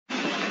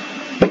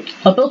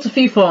I built a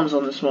few farms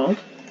on this mod.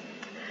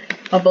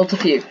 I built a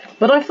few.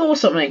 But I thought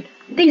something.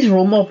 These are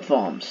all mob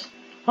farms.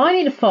 I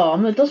need a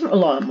farm that doesn't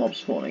rely on mob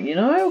spawning, you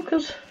know?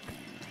 Because,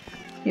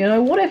 you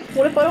know, what if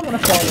I don't want a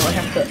farm where I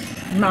have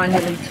to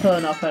manually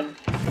turn up and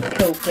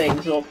kill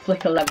things or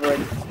flick a lever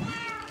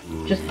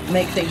and just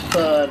make things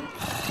burn?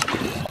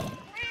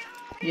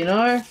 You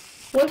know?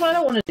 What if I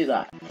don't want to do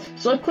that?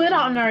 So I've cleared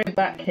out an area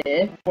back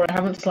here where I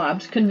haven't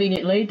slabs,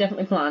 conveniently,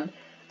 definitely planned.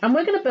 And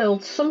we're going to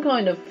build some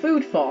kind of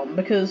food farm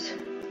because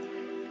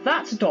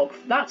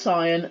that's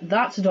iron,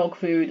 that's dog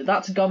food,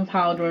 that's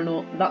gunpowder and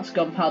all, that's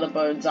gunpowder,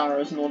 bones,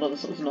 arrows and all other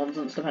sorts of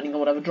nonsense depending on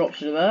whatever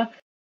drops you there.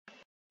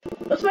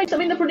 Let's make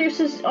something that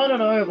produces, I don't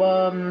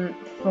know,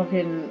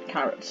 fucking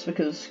carrots,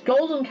 because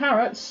golden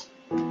carrots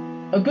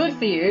are good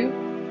for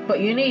you, but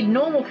you need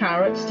normal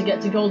carrots to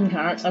get to golden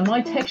carrots, and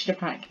my texture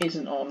pack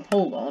isn't on.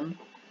 Hold on.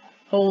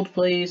 Hold,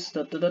 please.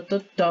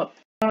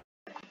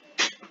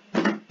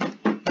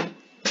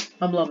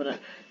 I'm loving it.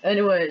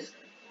 Anyways,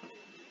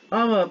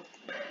 I'ma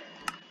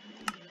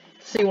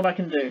see what I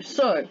can do.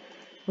 So,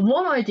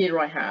 one idea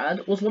I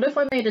had was, what if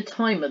I made a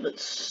timer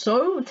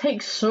that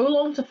takes so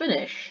long to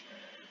finish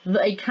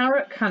that a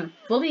carrot can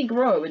fully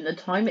grow in the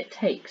time it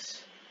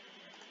takes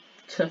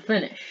to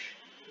finish?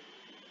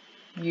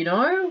 You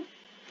know?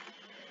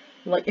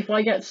 Like, if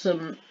I get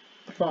some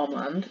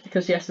farmland,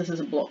 because yes, this is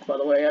a block, by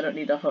the way, I don't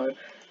need a hoe,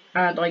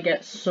 and I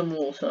get some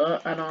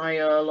water, and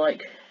I,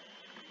 like,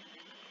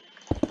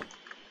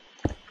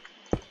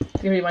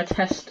 give me my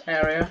test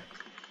area.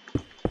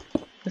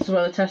 This is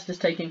where the test is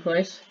taking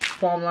place.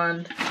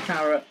 Farmland,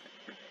 carrot,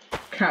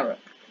 carrot.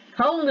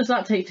 How long does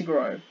that take to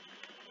grow?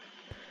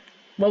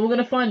 Well, we're going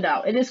to find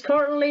out. It is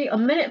currently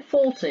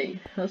 1:40.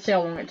 Let's see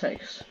how long it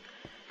takes.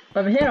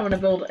 Over here, I'm going to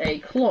build a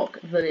clock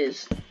that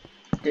is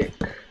dick.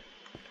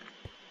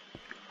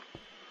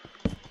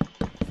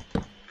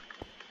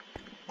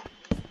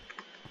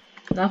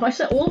 Now, if I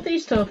set all of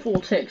these to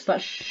 4 ticks,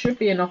 that should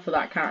be enough for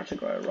that carrot to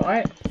grow,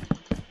 right?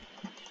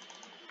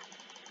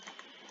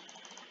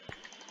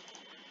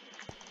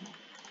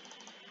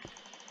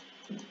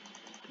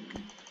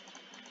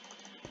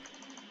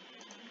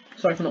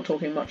 Sorry for not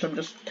talking much, I'm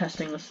just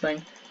testing this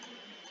thing.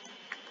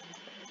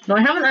 Now,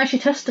 I haven't actually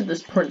tested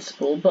this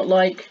principle, but,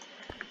 like,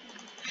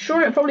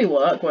 sure, it'll probably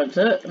work, won't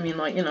it? I mean,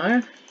 like, you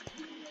know.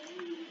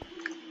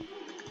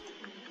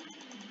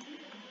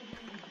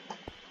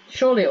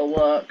 Surely it'll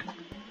work.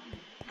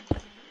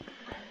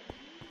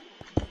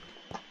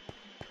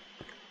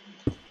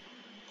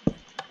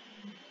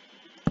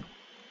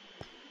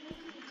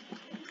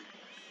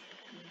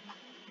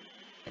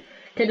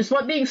 Okay,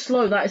 despite being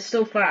slow, that is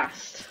still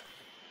fast.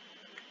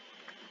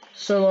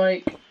 So,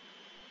 like,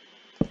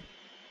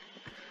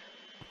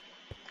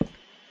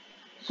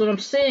 so what I'm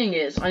saying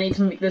is, I need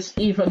to make this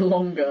even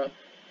longer.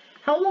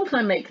 How long can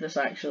I make this,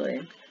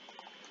 actually?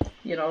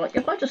 You know, like,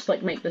 if I just,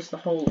 like, make this the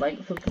whole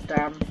length of the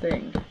damn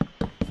thing.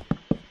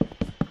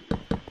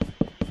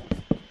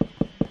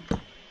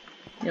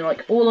 You know,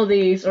 like, all of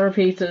these are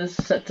repeaters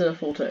set to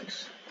 4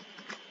 ticks.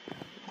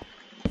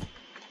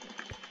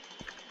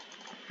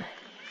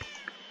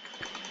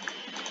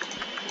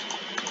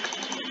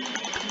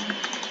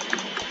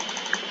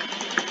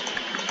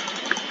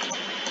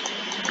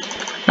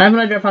 I have an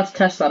idea of how to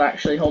test that,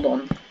 actually. Hold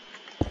on.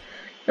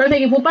 You're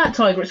thinking, well, Bat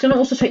Tiger, it's going to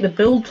also take the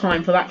build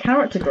time for that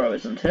carrot to grow,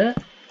 isn't it?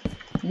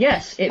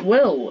 Yes, it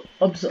will,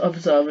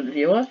 observant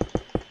viewer.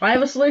 I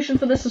have a solution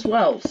for this as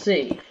well.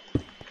 See.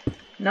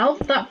 Now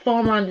that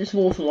farmland is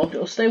waterlogged,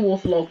 it'll stay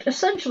waterlogged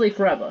essentially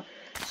forever.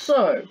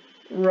 So,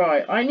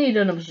 right, I need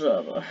an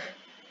observer.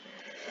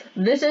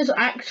 This is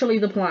actually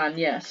the plan,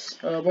 yes.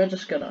 We're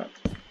just gonna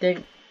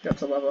dig.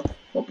 That's a lever.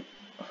 Hop.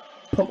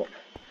 Hop up.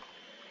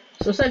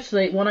 So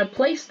essentially, when I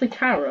place the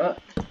carrot,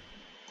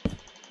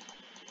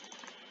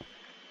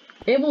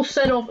 it will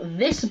set off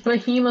this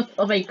behemoth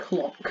of a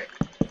clock.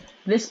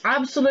 This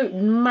absolute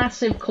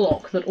massive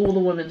clock that all the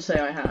women say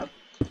I have.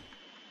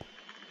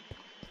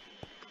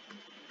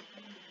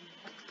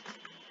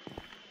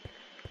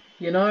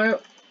 You know,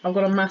 I've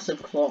got a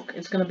massive clock.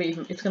 It's gonna be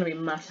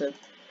massive.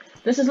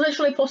 This is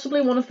literally possibly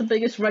one of the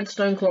biggest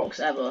redstone clocks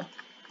ever.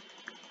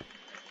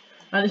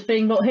 And it's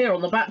being built here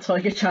on the Bat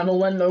Tiger channel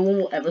when no one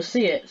will ever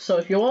see it. So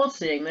if you are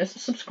seeing this,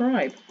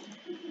 subscribe.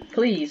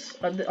 Please.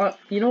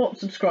 You know what?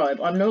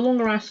 Subscribe. I'm no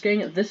longer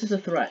asking. This is a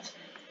threat.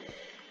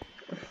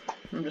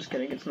 I'm just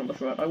kidding. It's not a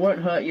threat. I won't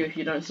hurt you if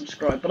you don't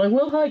subscribe. But I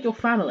will hurt your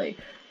family.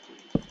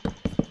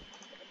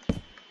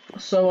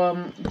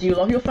 So, do you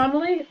love your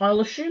family?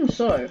 I'll assume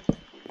so.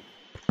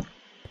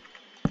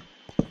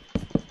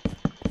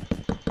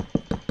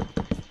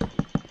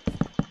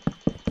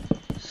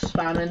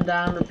 Spamming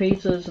down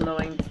repeaters,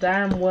 knowing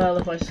damn well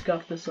if I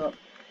scuff this up.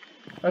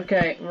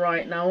 Okay,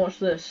 right, now watch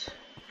this.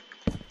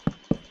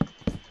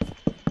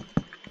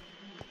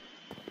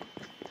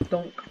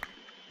 Donk.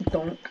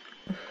 Donk.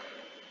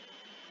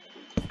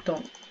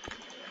 Donk.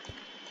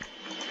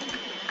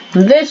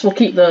 And this will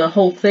keep the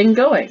whole thing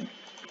going.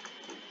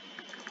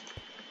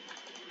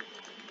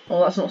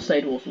 Oh, that's not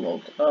stayed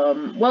waterlogged.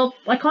 Well,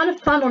 I kind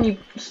of planned on you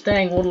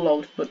staying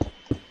waterlogged, but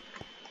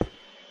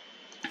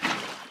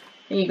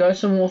Here you go,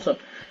 some water.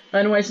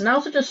 Anyways,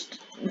 now to just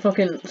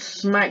fucking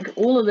smack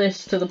all of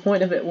this to the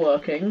point of it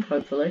working,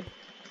 hopefully.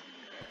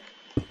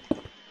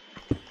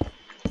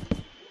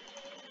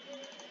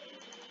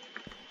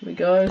 Here we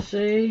go,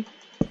 see?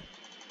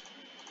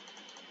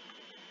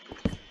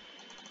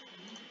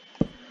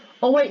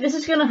 Oh wait, this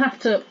is gonna have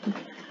to...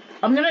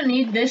 I'm gonna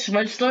need this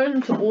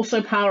redstone to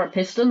also power a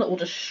piston that will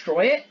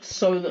destroy it,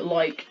 so that,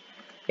 like,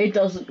 it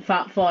doesn't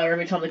fire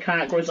every time the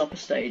carrot grows up a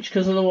stage,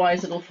 because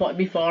otherwise it'll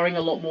be firing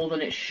a lot more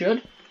than it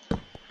should.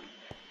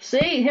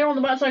 See, here on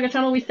the Bat Tiger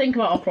channel we think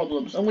about our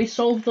problems, and we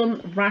solve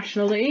them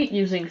rationally,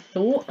 using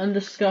thought and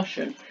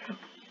discussion.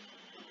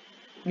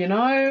 You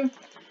know?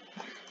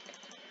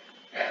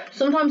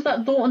 Sometimes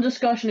that thought and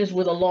discussion is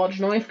with a large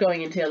knife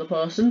going into the other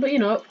person, but you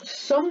know,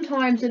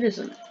 sometimes it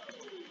isn't.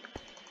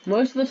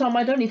 Most of the time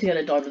I don't need to get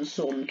a diamond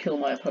sword and kill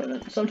my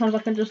opponent. Sometimes I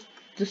can just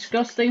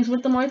discuss things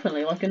with them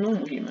openly, like a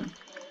normal human.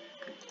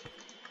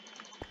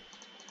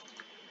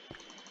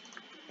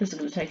 This is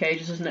going to take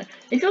ages, isn't it?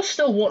 If you're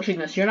still watching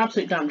this, you're an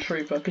absolute damn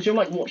trooper, because you're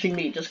like watching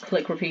me just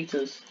click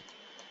repeaters.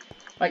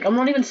 Like, I'm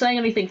not even saying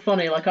anything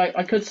funny, like,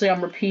 I could say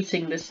I'm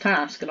repeating this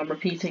task, and I'm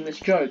repeating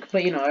this joke,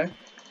 but, you know,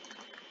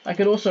 I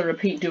could also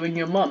repeat doing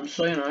your mum,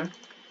 so, you know.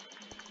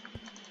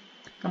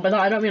 And by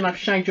that, I don't mean I've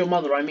shagged your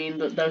mother, I mean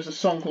that there's a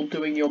song called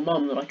Doing Your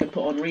Mum that I could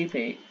put on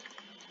repeat.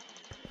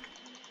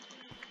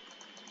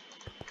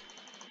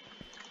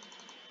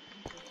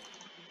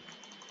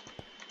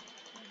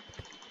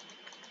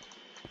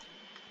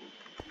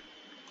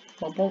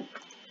 Bonk bonk.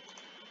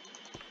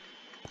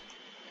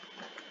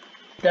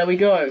 There we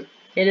go.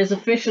 It is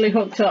officially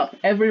hooked up.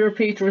 Every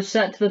repeater is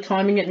set to the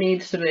timing it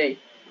needs to be.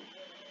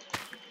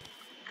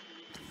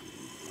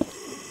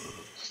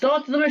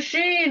 Start the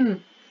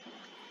machine!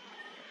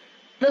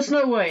 There's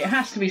no way. It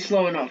has to be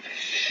slow enough.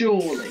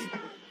 Surely.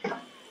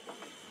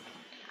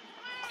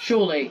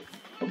 Surely.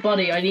 But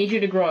buddy, I need you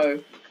to grow.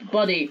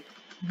 Buddy.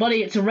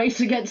 Buddy, it's a race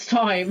against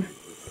time.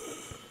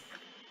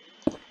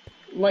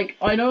 Like,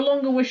 I no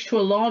longer wish to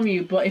alarm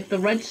you, but if the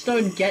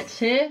redstone gets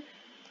here,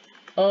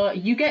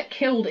 you get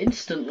killed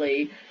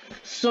instantly.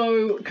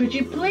 So, could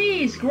you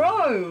please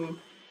grow?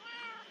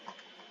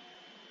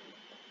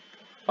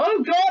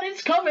 Oh god,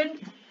 it's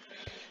coming!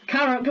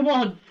 Carrot, come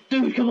on!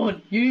 Dude, come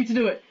on! You need to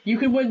do it! You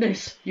can win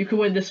this! You can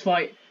win this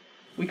fight.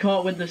 We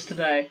can't win this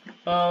today.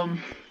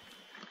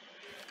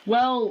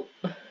 Well...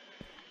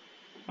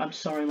 I'm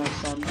sorry, my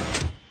son.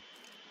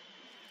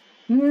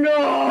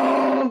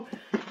 No!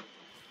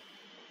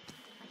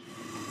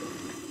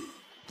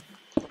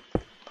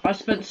 I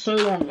spent so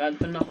long and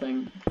for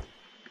nothing.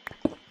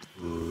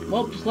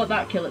 Well, just let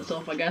that kill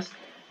itself, I guess.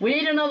 We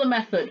need another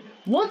method.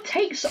 What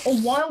takes a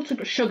while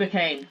to...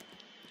 Sugarcane.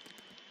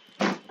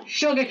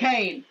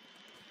 Sugarcane!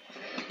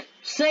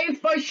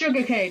 Saved by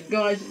sugarcane!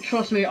 Guys,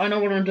 trust me, I know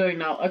what I'm doing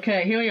now.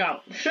 Okay, here we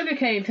are.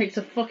 Sugarcane takes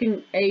a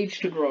fucking age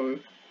to grow.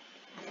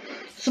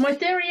 So my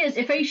theory is,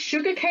 if a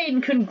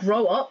sugarcane can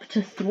grow up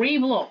to 3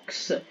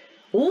 blocks,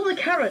 all the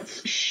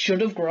carrots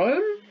should have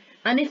grown,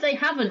 and if they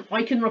haven't,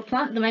 I can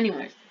replant them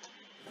anyway.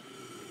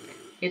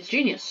 It's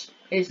genius.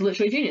 It's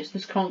literally genius.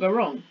 This can't go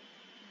wrong.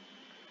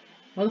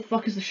 Where the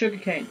fuck is the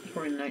sugarcane? It's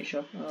probably in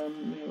nature. Let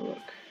me have a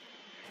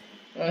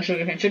look.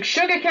 Sugarcane.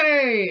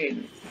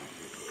 Sugarcane!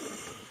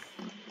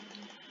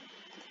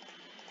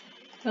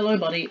 Hello,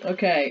 buddy.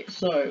 Okay,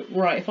 so,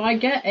 right, if I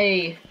get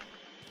a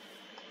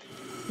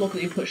block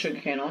that you put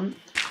sugarcane on.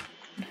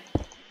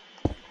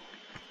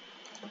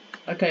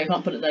 Okay, I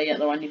can't put it there yet,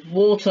 though. I need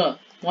water.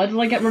 Why did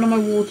I get rid of my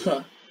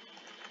water?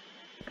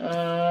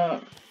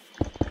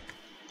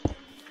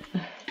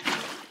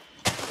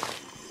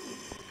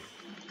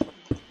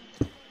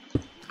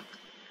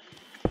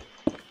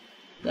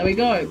 There we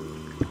go.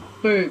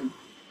 Boom.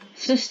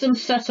 System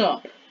set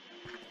up.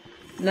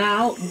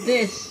 Now,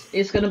 this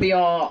is going to be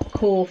our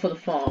core for the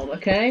farm,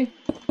 okay?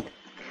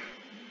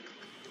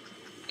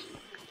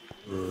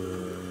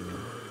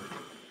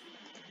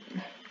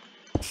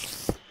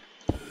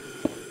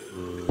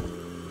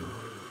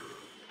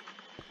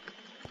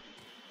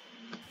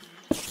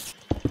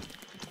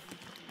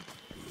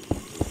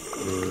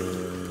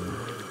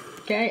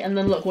 Okay, and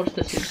then look, watch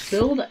this. Let's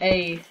build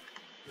a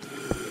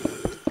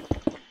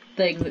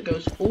thing that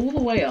goes all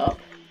the way up.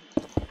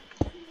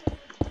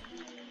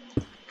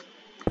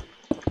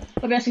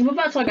 I'll be asking, what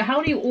about Tiger,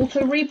 how do you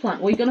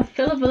auto-replant? Well, you're going to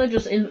fill a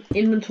villager's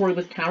inventory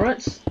with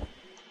carrots,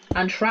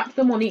 and trap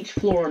them on each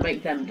floor and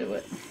make them do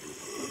it.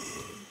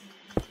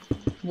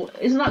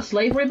 What, isn't that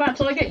slavery, Bat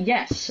Tiger?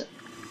 Yes.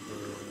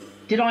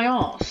 Did I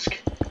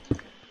ask?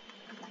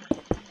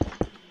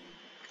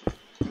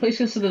 Please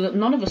consider that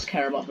none of us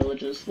care about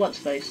villagers, let's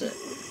face it.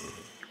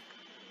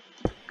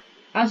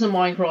 As a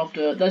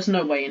Minecrafter, there's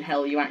no way in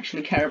hell you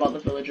actually care about the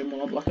villager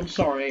mob, like, I'm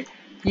sorry.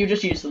 You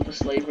just use them for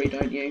slavery,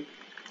 don't you?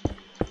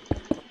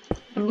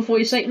 And before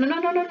you say,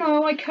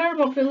 no, I care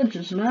about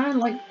villagers, man,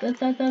 like,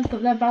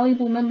 they're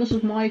valuable members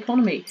of my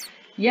economy.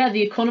 Yeah,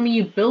 the economy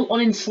you built on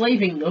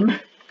enslaving them.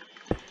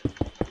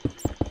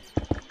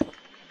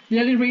 The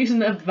only reason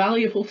they're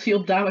valuable to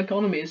your damn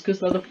economy is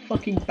because they're the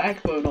fucking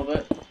backbone of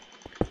it.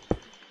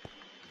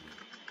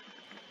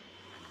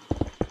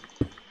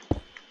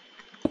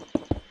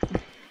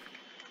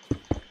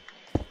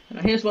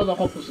 Now here's where the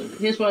hoppers are.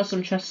 Here's where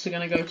some chests are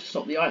going to go to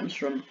stop the items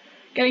from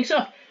getting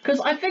stuck. Because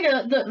I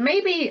figure that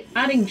maybe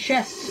adding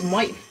chests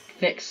might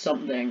fix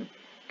something.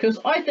 Because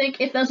I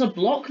think if there's a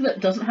block that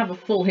doesn't have a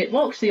full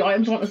hitbox, the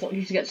items aren't as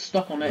likely to get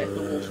stuck on it if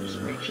the water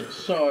doesn't reach it.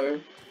 So...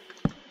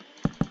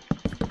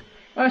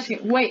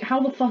 wait, how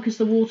the fuck is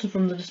the water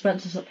from the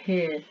dispensers up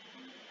here?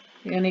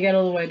 You're gonna get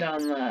all the way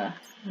down there.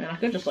 I mean, I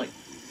could just, like,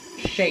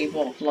 shave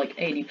off, like,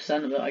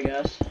 80% of it, I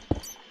guess.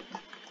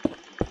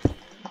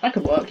 That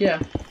could work, yeah.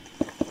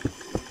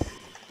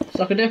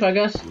 Suck a dick, I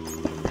guess.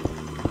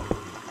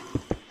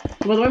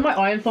 By the way, my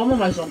iron farm and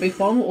my zombie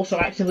farm are also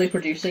actively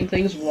producing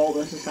things while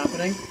this is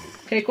happening.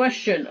 Okay,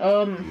 question,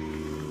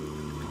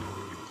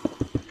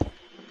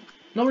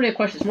 not really a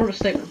question, it's more of a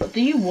statement, but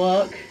do you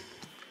work...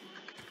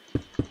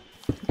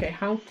 Okay,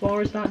 how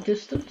far is that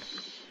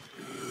distance?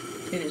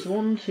 It is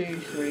 1, 2,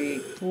 3,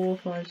 4,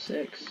 5,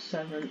 6,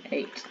 7,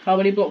 8. How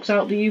many blocks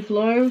out do you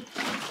flow?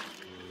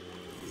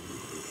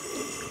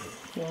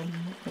 1,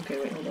 okay,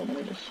 wait, hold on, let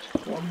me just...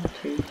 1,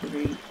 2,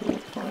 3, 4,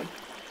 5,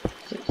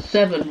 6,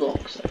 7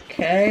 blocks,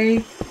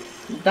 okay.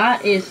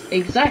 That is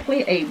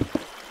exactly a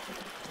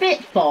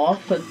bit far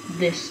for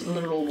this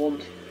literal 1,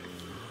 2,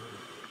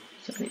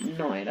 7, 8,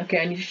 9. Okay,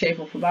 I need to shave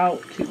off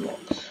about 2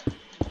 blocks.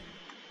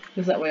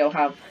 Because that way I'll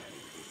have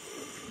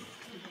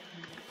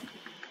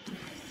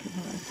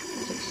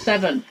 6,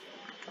 7.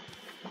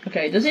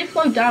 Okay, does it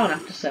flow down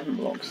after 7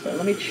 blocks though?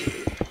 Let me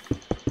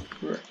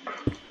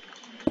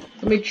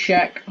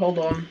check. Hold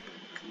on.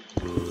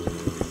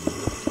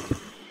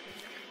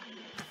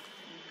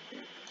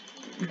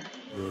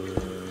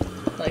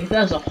 Like, if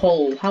there's a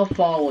hole, how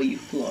far will you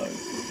flow?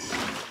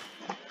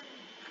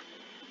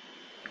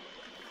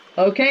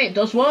 Okay, it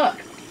does work.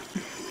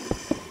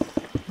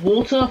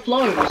 Water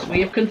flows.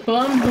 We have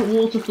confirmed that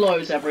water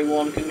flows,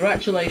 everyone.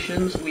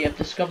 Congratulations, we have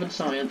discovered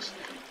science.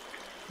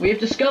 We have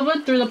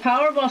discovered, through the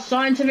power of our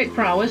scientific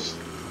prowess,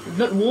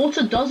 that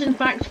water does in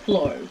fact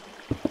flow.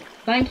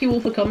 Thank you all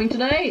for coming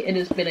today. It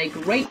has been a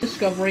great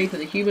discovery for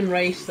the human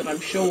race that I'm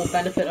sure will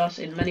benefit us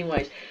in many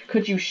ways.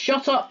 Could you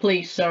shut up,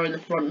 please, sir, in the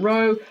front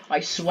row? I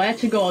swear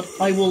to God,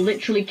 I will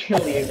literally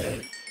kill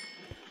you.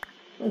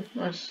 Oh,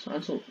 nice.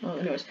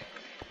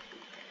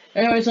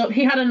 Anyways,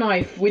 he had a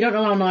knife. We don't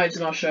allow knives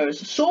in our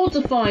shows. Swords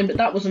are fine, but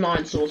that was an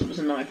iron sword, it was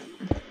a knife.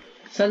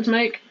 Sense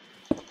make?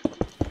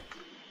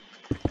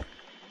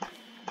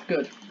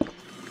 Good.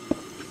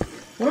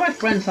 One of my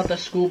friends had their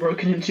school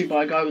broken into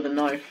by a guy with a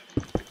knife.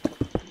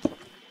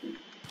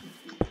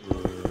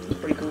 That's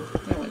pretty cool.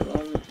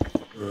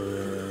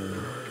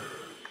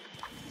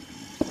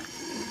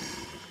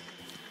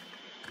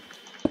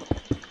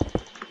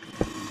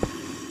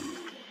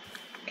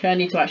 Okay, I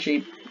need to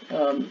actually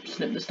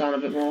snip this down a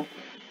bit more.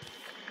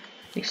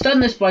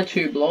 Extend this by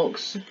 2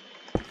 blocks.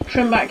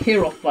 Trim back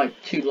here off by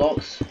 2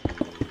 blocks.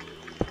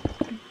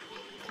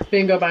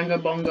 Bingo, bango,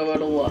 bongo,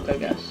 it'll work, I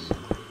guess.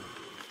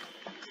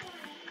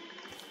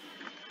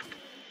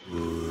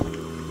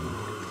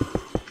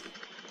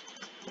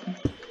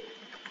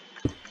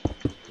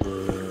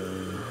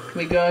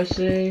 We go,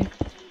 see?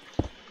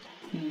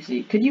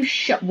 Easy. Could you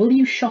will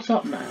you shut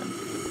up, man?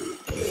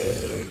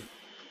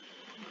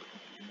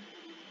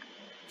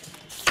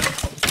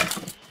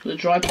 The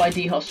drive-by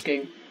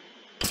dehusking.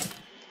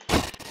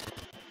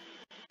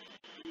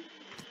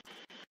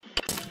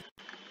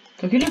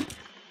 Look at him.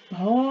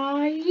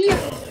 Oh,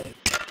 yeah.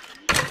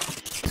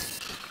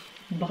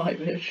 Bye,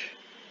 bitch.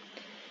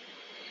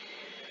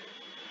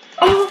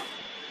 Oh!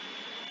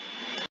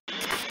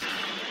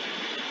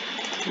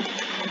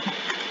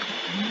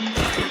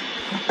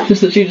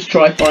 Just that she just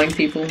drive-buying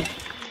people.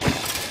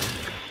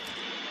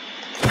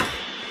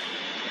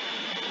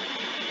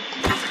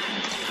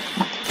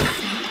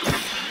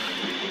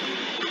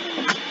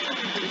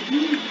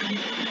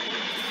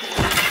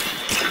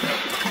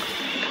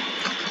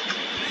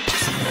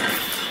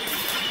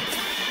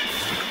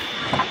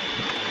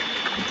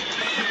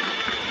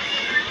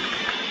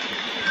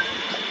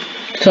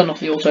 Turn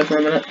off the auto for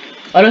a minute.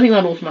 I don't think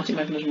that automatic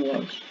mechanism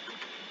works.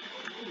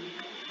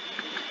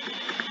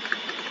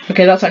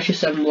 Okay, that's actually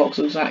 7 blocks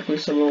exactly,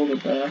 so we're all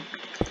good there.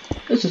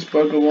 This is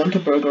Burger 1 to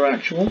Burger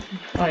Actual.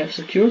 I have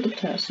secured the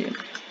potassium.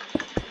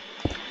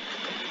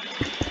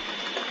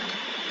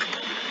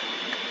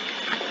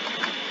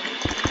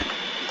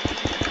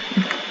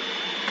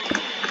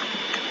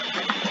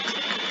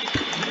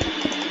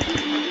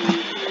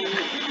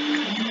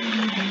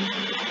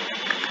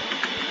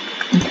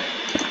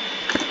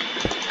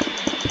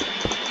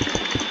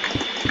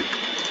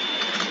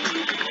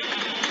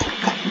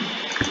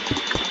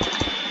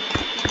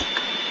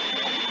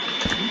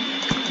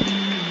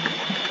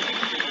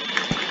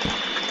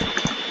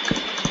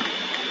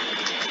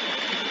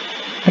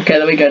 Okay,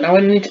 there we go. Now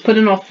we need to put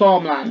in our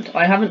farmland.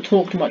 I haven't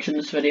talked much in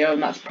this video,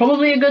 and that's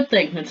probably a good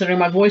thing, considering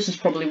my voice is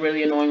probably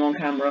really annoying on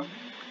camera.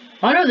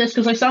 I know this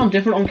because I sound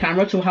different on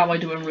camera to how I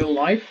do in real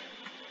life.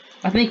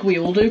 I think we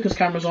all do, because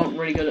cameras aren't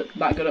really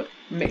that good at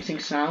mixing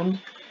sound.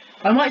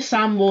 I might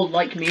sound more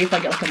like me if I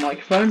get like a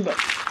microphone, but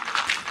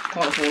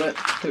can't afford it.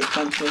 It's too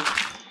expensive.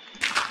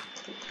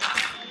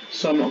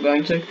 So I'm not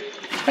going to.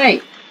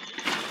 Hey!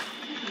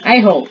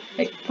 A-hole.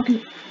 Hey,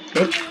 fucking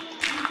bitch.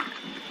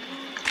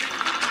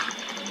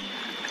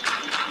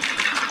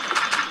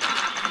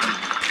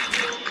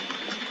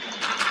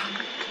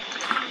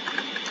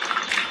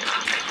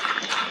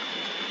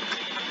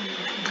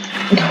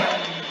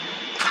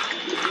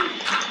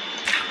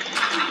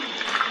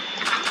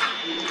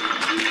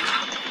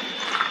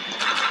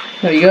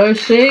 There you go,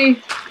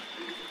 see?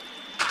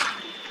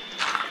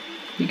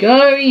 You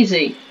go,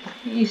 easy.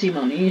 Easy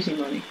money, easy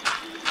money.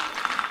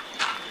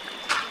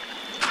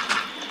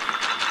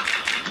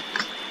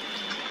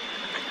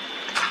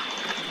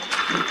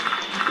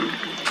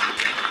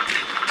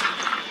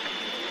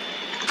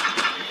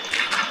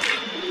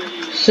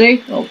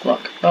 See? Oh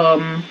fuck.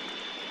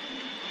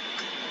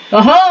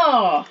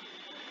 Aha!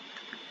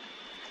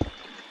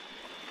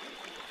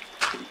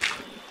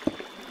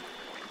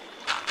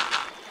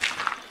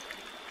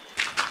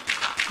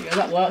 Yeah,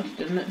 that worked,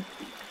 didn't it?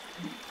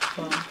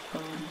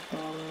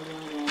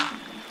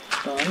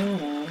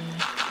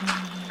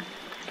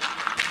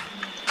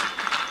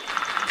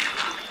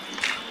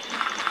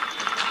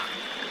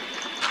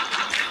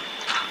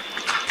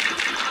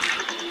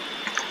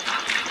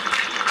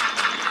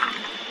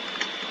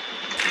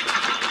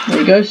 There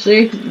you go,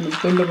 see? Boom,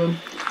 boom, boom.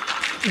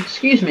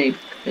 Excuse me,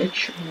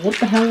 bitch. What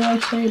the hell did I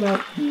say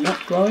about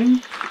not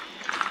growing?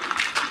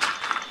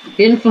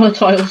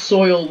 Infertile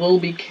soil will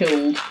be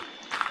killed.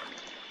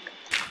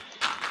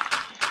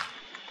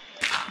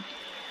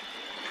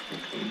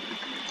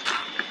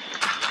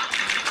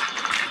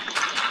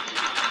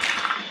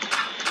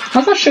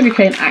 Has that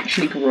sugarcane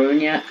actually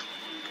grown yet?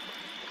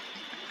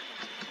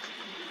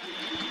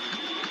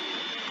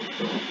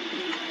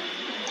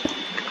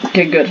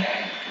 Okay, good.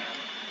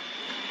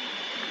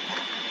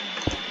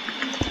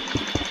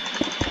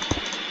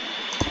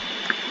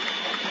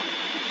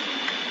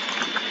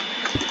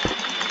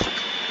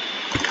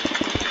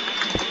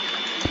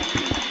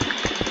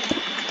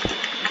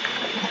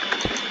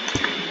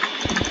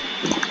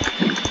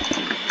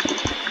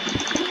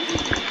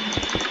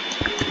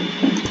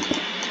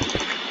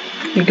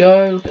 Here we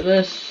go, look at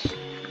this.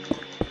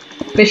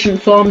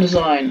 Efficient farm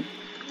design.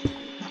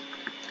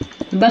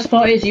 The best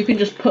part is you can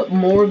just put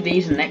more of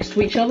these next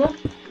to each other.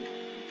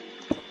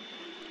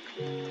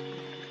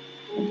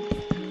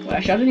 Well,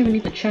 actually, I don't even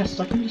need the chests.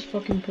 I can just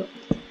fucking put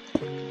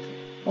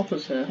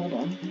hoppers here. Hold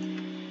on.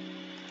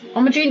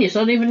 I'm a genius. I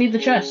don't even need the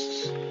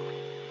chests.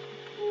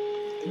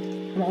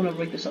 I'm not gonna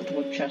rig this up to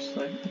a chest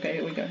though. Okay,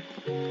 here we go.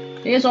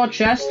 Here's our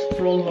chest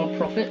for all of our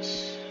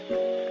profits.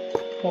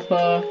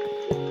 Hopper.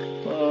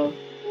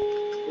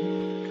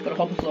 Got a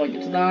hopper flowing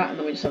into that, and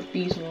then we just have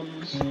these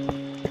ones.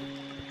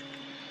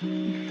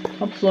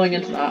 Hopper flowing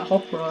into that.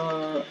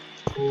 Hopper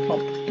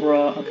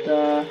up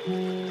there.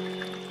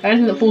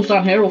 Anything that falls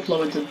down here will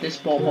flow into this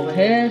bottom over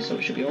here, so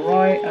it should be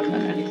alright, and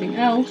then anything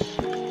else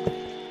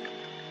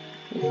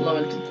will flow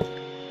into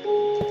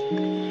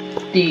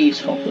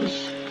these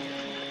hoppers,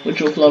 which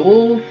will flow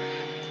all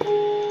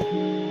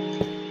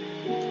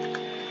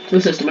to the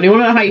system. And you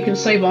want to know how you can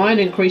save iron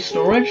and increase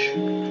storage?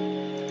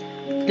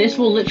 This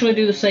will literally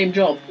do the same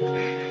job.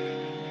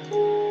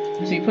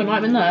 So you put an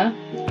item in there,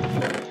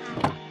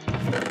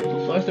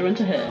 it'll flow through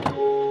into here.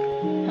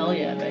 Hell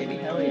yeah, baby,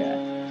 hell yeah.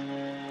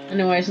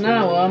 Anyways,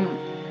 now,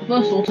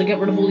 first of all, to get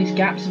rid of all these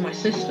gaps in my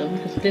system,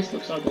 because this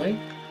looks ugly.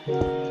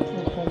 All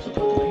the holes look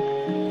ugly.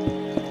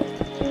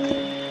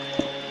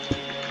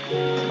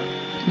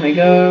 There we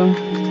go.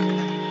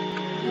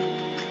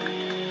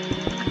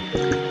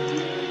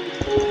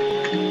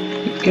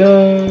 There we go.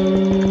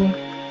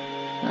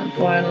 And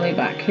finally,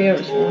 back here,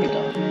 it's already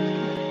done.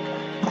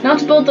 Now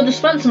to build the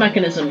dispenser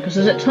mechanism, because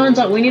as it turns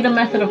out, we need a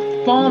method of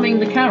farming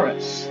the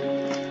carrots.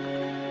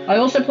 I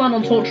also plan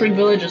on torturing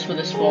villagers for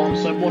this farm,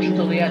 so watch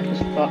until the end,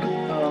 because fuck.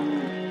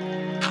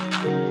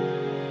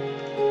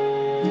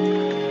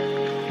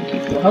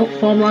 Keep your health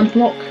farmland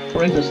block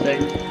for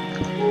existing.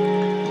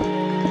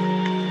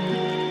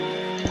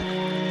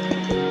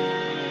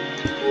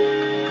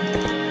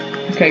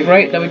 Okay,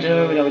 great, there we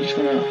go, now we're just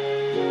gonna...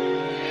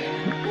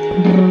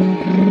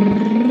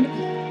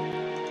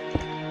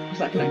 Is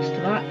that connected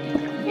to that?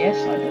 Yes,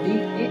 I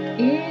believe it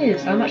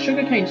is. And that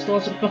sugarcane still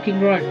hasn't fucking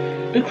grown.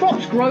 The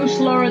crops grow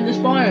slower in this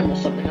biome or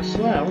something, I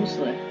swear,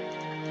 honestly.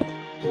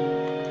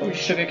 Probably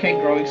sugarcane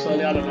growing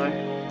slowly, I don't know.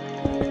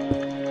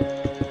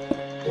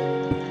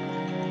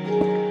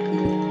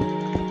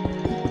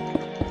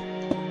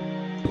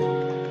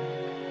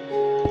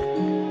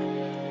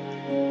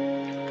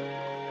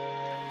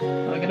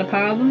 Are we gonna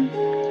power them?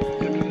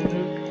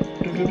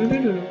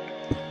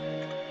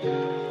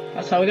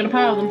 That's how we're gonna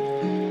power them.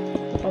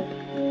 Oh.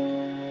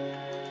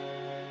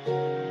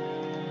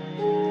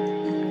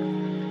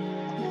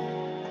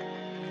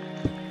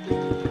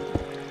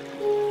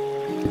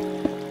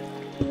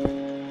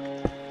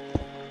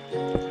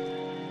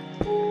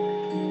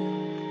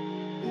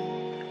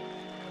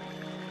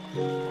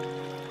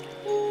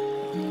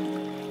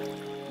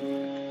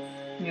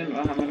 I don't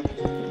know how I'm gonna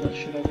put that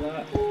shit over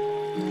that.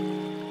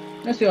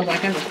 Let's be honest, I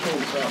can just pull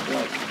this up,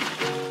 like...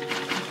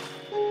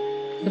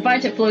 The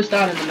fact it flows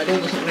down in the middle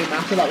doesn't really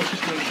matter, that was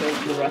just to make sure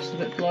the rest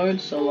of it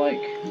flowed, so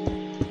like...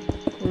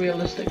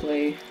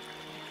 realistically.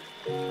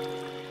 Here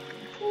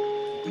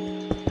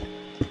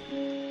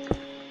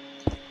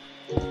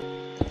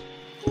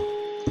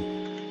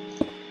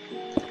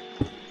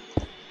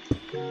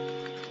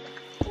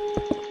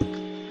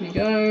we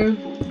go.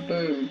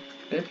 Boom,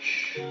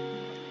 bitch.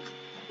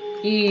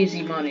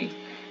 Easy money.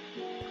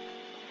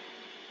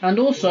 And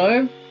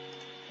also,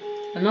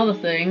 another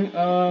thing,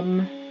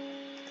 I'm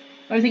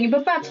thinking,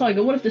 but Bad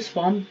Tiger, what if this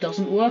farm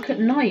doesn't work at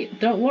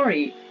night? Don't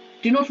worry.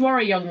 Do not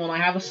worry, young one, I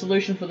have a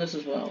solution for this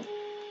as well.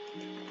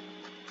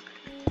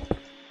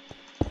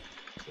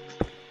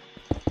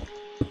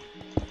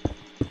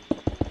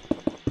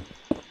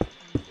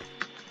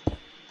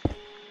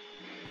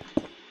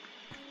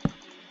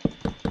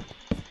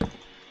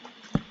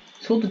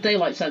 It's called the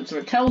daylight sensor.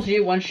 It tells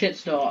you when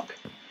shit's dark.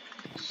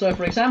 So,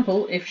 for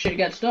example, if shit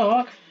gets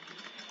dark,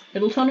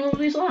 it'll turn on all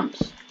these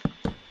lamps.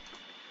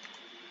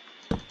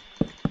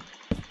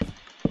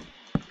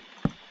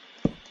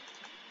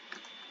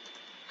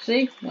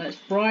 See? When it's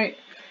bright.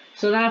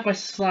 So now if I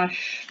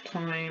slash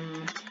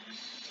times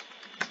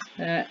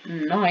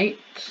night.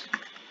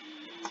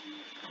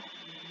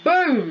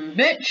 Boom!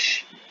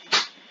 Bitch!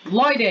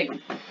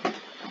 Lighting!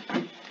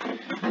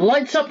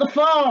 Lights up the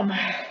farm!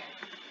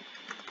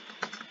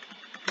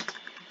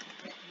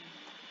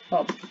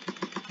 Oh.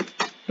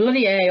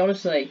 Bloody A,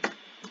 honestly.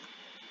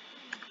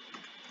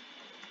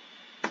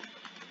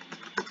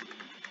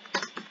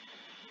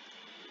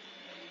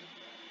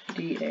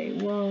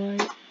 D-A-Y.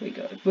 We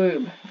go.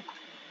 Boom.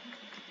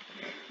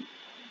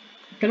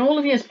 Can all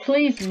of you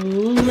please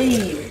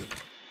leave?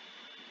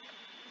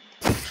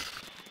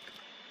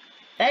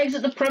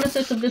 Exit the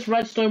premises of this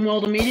redstone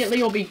world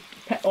immediately, or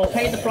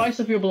pay the price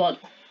of your blood.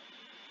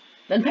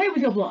 Then pay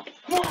with your blood.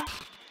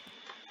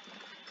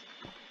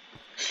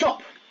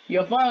 Stop! You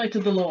have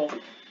violated the law.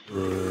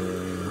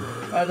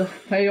 Either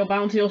pay your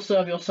bounty or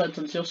serve your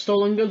sentence. Your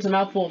stolen goods are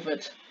now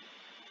forfeit.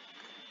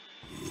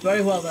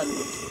 Very well then.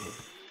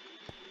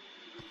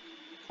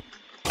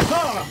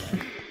 Ah!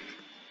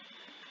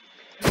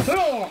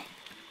 Ah!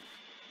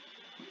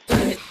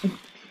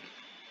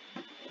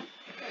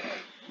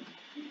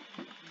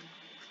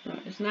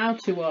 Right, it's now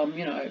to,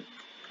 you know,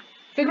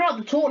 figure out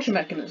the torture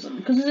mechanism,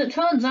 because as it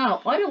turns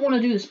out, I don't want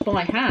to do this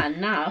by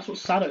hand. Nah, that's what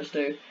Sados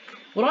do.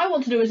 What I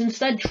want to do is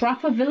instead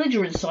trap a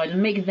villager inside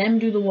and make them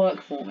do the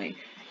work for me.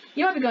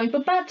 You might be going,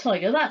 but Bad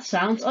Tiger, that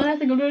sounds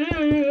unethical.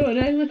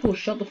 Unethical.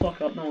 Shut the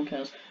fuck up, no one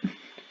cares.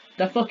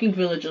 They're fucking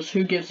villagers,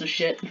 who gives a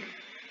shit?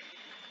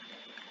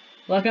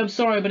 Like, I'm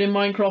sorry, but in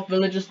Minecraft,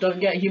 villagers don't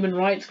get human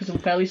rights because I'm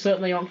fairly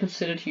certain they aren't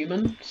considered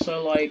human.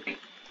 So, like,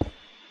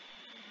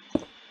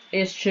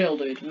 it's chill,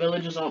 dude.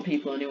 Villagers aren't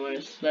people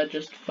anyways. They're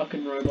just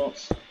fucking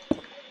robots.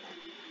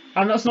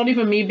 And that's not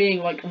even me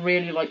being, like,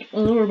 really, like,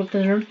 oh, but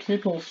they're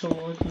people, so,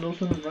 like, no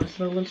human rights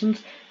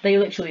religions. They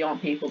literally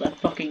aren't people. They're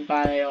fucking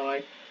bad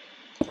AI.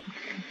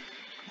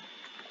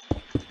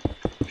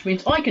 Which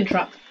means I can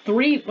trap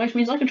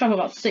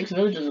about 6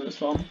 villagers in this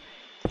farm.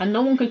 And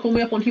no one can call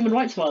me up on human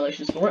rights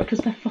violations for it, because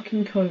they're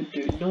fucking code,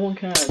 dude. No one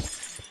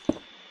cares.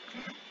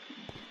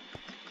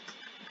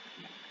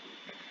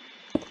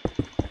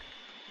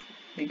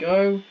 Here we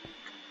go.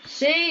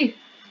 See?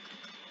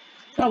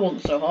 That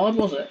wasn't so hard,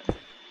 was it?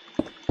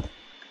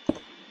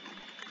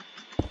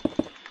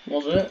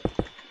 Was it?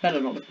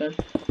 Better not have been.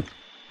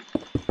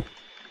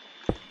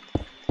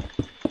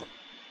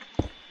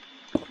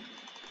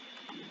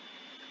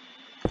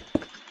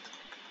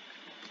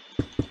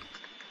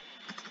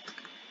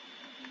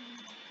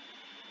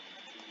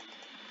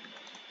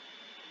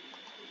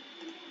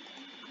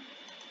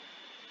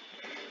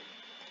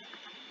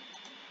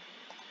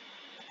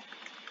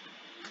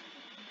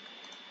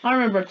 I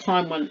remember a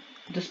time when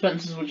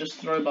dispensers would just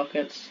throw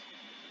buckets.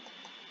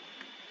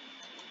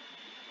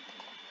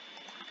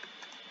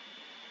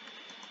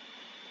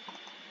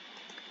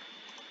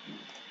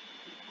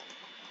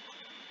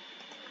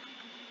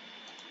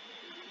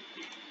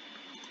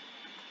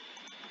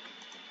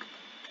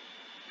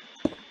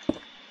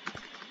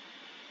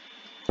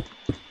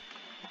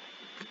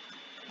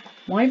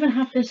 Why even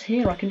have this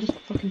here? I can just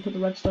fucking put the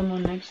redstone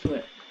line next to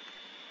it.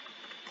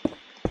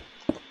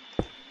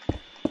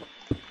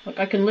 Like,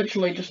 I can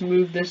literally just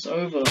move this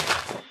over.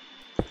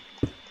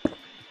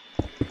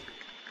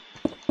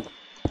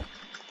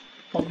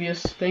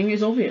 Obvious thing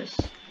is obvious.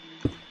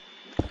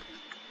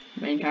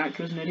 Main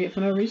character is an idiot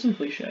for no reason,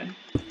 cliche.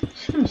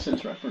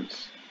 Simpsons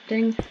reference.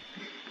 Ding.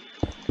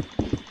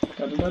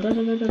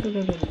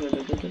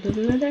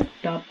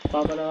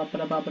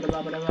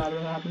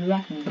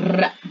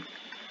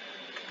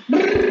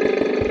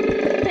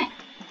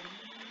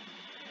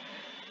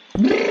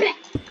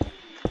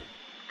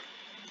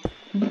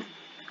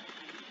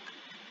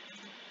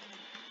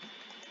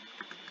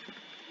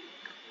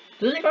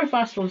 Does it go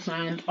faster on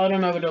sand? I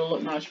don't know, but it'll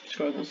look nice if it's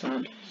going on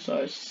sand.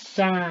 So,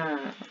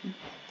 sand.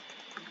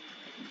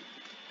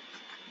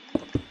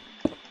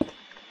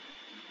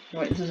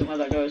 Wait, this isn't where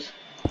that goes.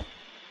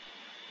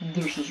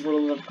 This is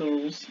where that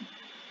goes.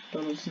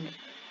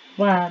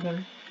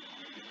 Water.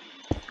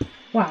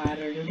 Why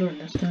are you doing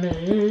this to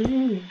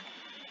me?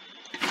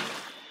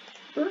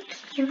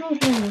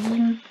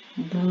 Bleh.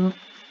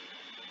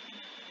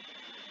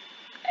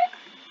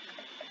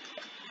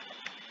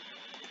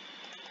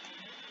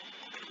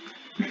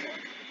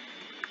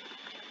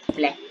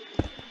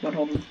 What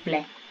hold on?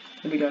 Bleh.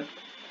 There we go.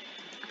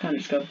 Can't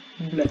just go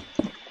bleh.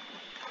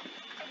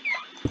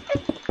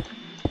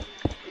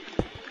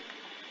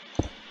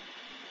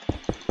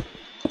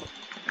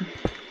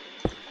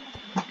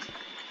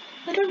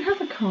 I don't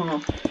have a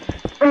car.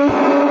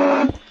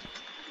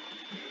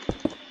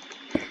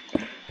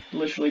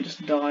 Literally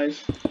just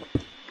dies.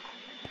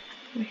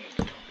 We're here to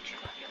talk to you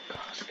about your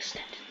car's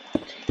extended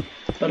warranty.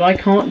 But I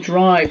can't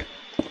drive.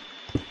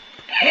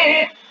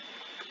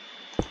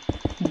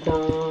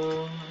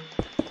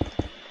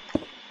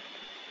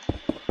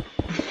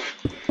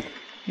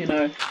 You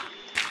know,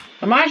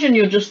 imagine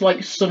you're just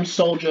like some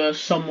soldier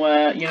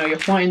somewhere, you know, you're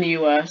fighting the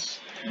US,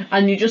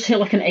 and you just hit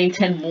like an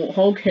A10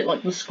 Warthog, hit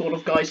like the squad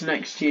of guys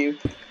next to you.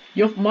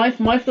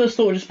 My first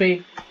thought would just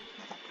be,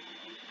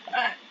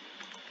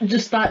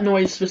 just that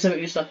noise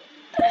specifically, just like,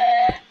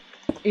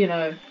 you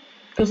know,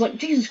 because like,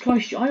 Jesus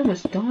Christ, I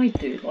almost died,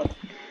 dude, like,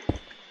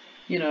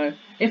 you know,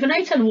 if an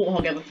A10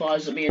 Warthog ever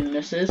fires at me and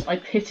misses, I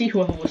pity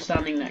whoever was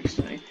standing next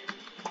to me.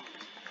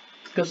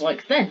 Because,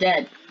 like, they're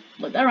dead.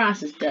 Like, their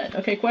ass is dead.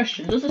 Okay,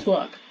 question, does this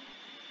work?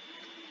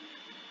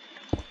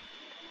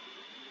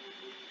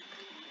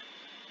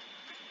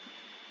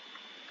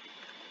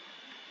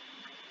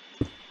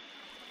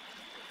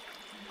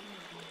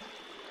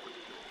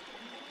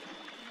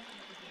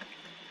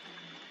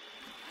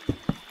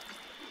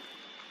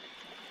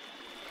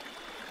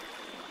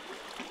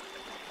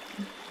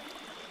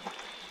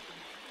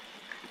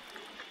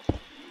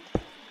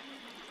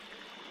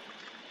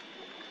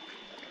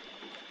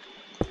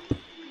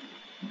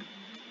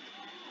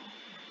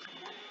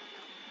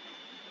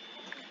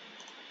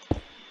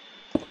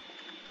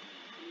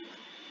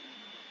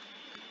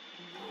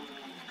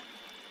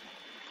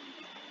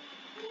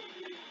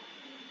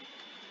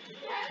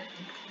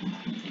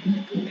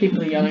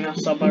 People are yelling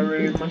outside my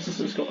room. My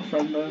sister's got a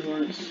friend over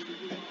and it's...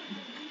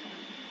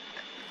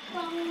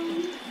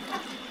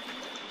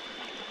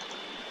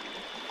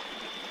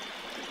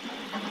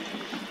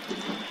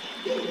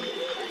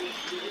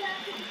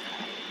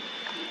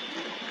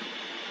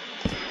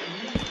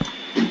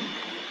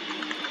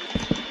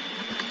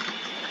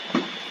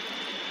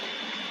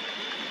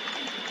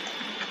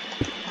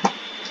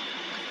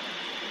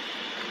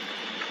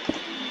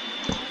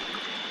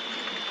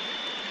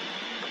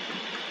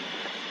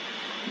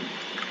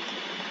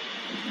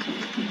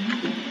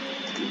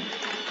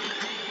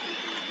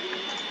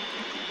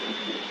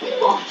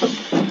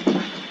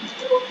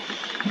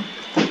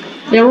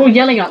 They're all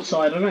yelling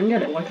outside, I don't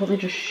get it. Why can't they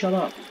just shut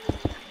up?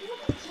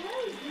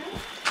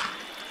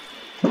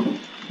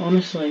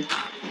 Honestly.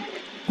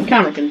 The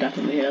camera can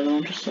definitely hear them,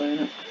 I'm just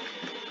saying it.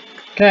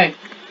 Okay.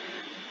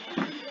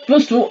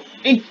 First of all,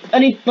 I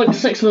need like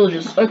 6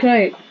 villagers.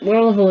 Okay, where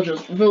are the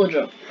villagers?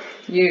 Villager.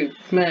 You.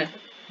 Come here.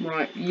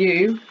 Right,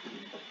 you.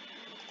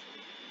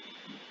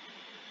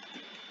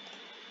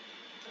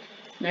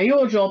 Now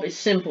your job is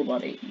simple,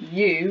 buddy.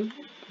 You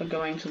are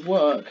going to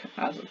work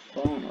as a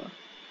farmer.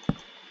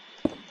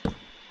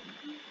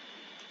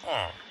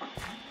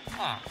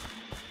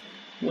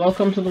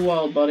 Welcome to the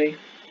world, buddy.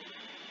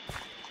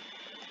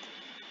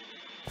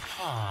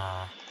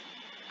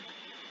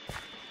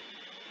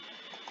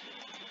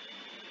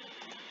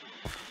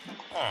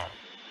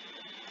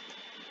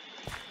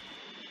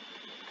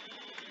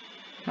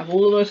 Have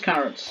all of those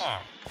carrots.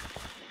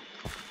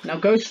 Now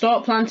go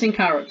start planting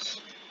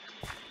carrots.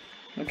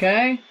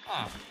 Okay?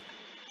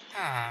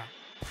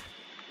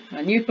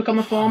 And you've become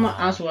a farmer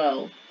as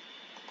well.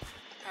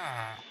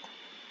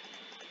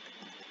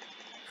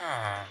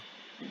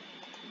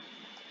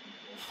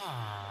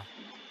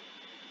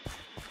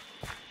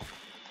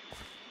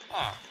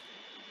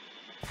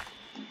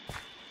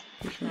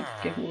 Just gonna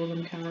give all of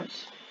them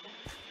carrots.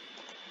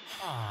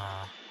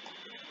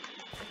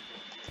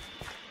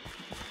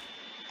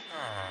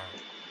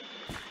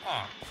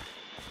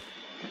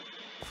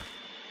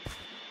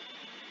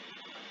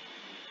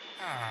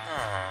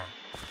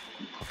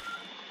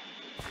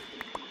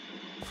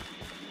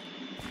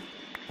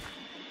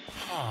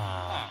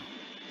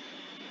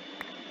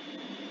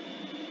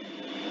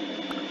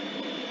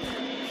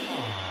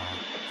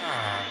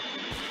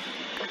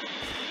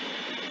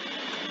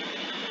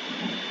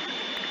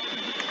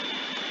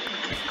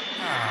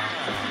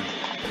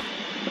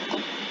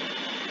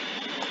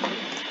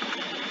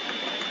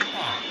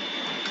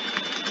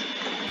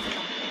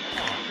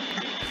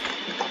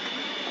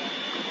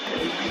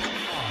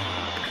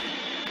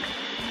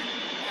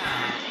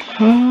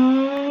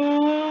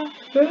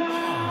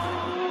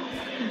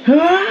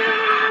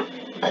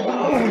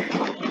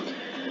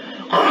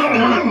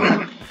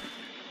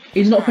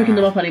 He's not picking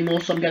them up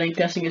anymore, so I'm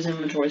guessing his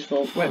inventory's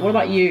full. Wait, what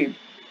about you?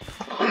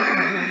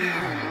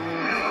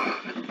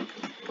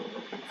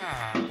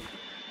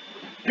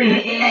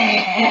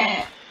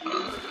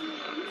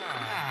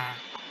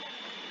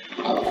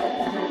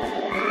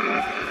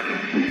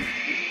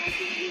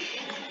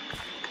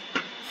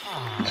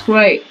 It's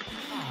great.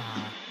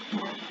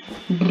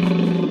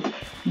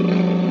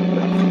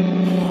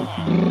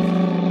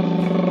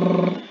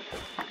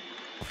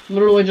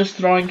 Literally just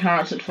throwing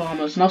carrots at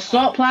farmers. Now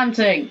stop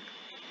planting!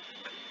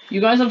 You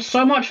guys have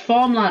so much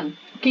farmland.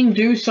 Fucking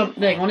do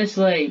something,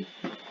 honestly.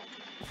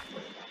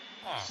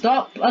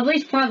 Stop. At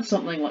least plant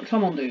something. Like,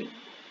 come on, dude.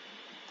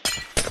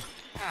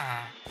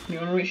 You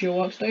want to reach your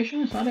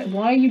workstation? Is that it?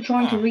 Why are you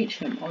trying to reach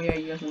him? Oh yeah,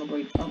 you guys want to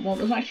breed. Well,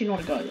 there's actually not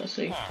a guy there,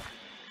 see?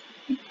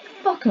 You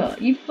fucker!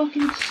 You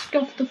fucking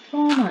scuffed the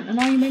farmland, and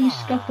now you made me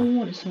scuff the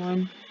water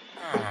slime.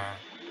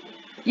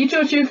 You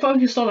two are too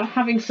focused on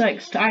having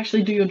sex to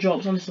actually do your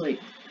jobs, honestly.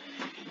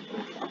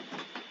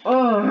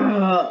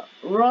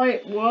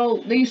 Right, well,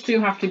 these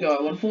two have to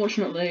go.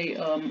 Unfortunately,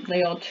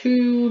 they are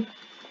too,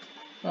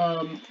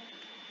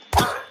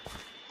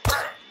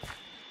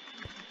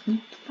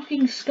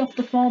 fucking scuffed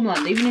the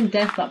farmland. Even in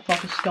death, that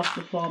fucker scuffed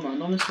the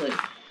farmland, honestly.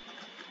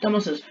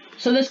 Dumbasses.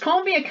 So this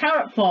can't be a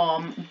carrot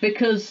farm,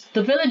 because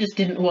the villagers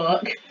didn't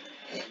work.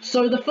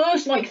 So the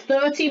first, like,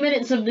 30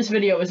 minutes of this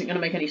video isn't gonna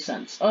make any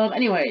sense.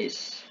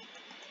 Anyways.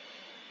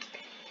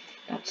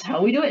 That's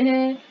how we do it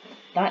here.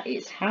 That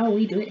is how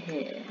we do it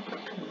here.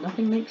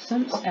 Nothing makes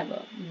sense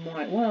ever.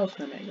 Right, what else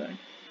can I make though?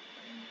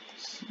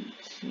 Seed.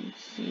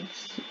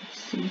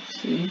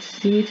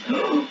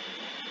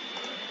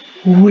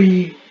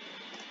 Wheat.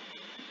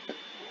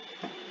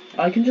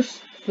 I can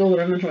just fill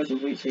their inventories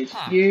with wheat seeds.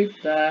 You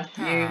there.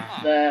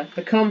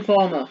 Become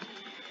farmer.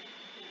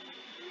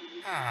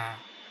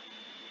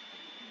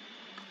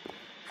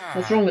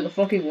 What's wrong with the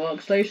fucking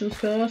workstations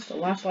cursed?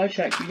 Last I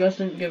checked, you guys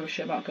didn't give a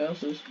shit about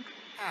curses.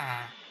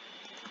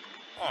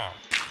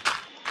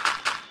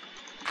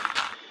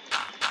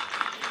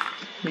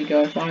 Here we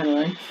go,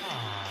 finally.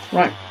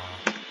 Right.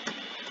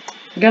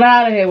 Get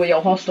out of here with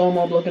your hostile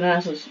mob looking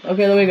asses.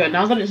 Okay, there we go.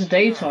 Now that it's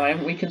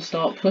daytime, we can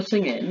start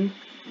putting in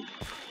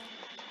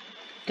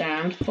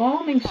damned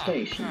farming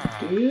stations,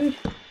 dude.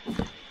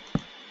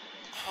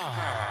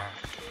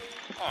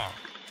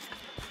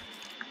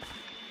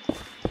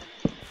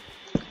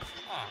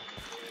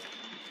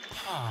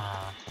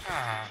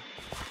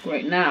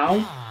 Great,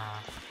 now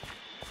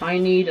I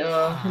need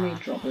let me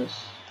drop this.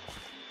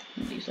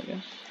 These, I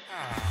guess.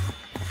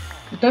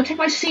 Don't take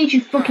my seed, you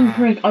fucking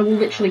prick! I will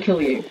literally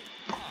kill you.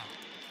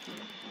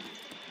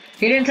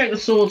 He didn't take the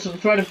sword, so the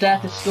threat of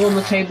death is still on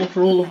the table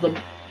for all of them.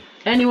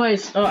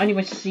 Anyways,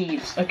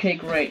 seeds. Okay,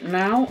 great.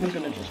 Now I'm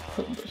gonna just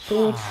put the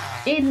sword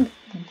in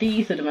the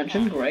ether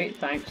dimension. Great,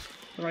 thanks.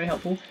 Very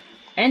helpful.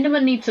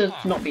 Enderman need to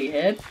not be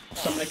here,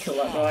 so I'm gonna kill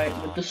that guy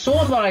with the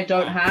sword that I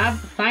don't have.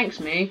 Thanks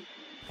me.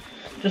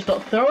 Just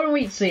stop throwing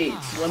wheat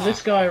seeds. When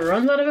this guy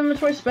runs out of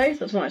inventory space,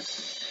 that's when I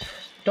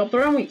stop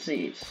throwing wheat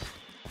seeds.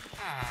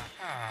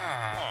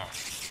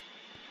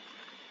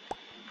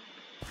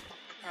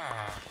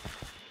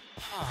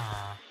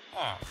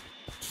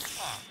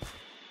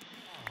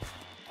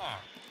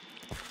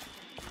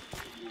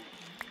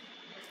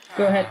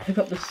 Go ahead, pick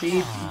up the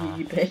seeds,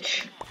 you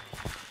bitch.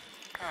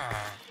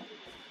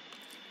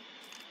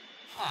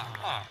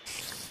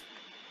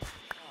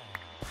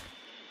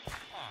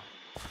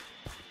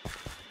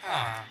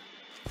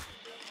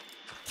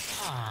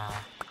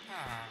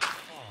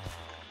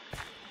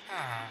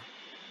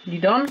 You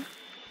done?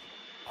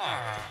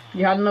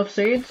 You had enough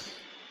seeds?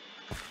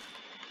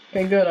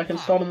 Okay, good, I can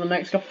start on the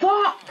next guy.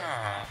 Fuck!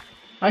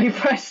 I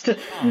pressed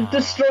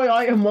destroy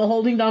item while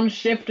holding down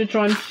shift to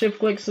try and shift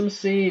click some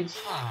seeds.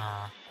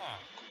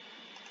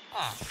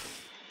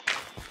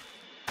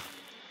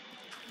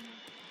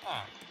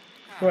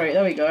 Great,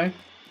 there we go.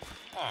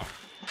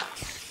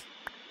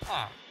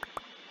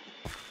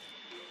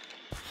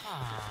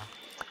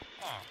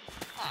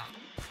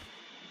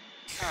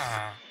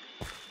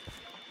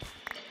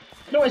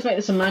 I could always make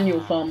this a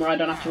manual farm where I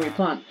don't have to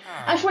replant.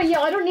 Actually, yeah,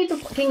 I don't need the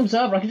fucking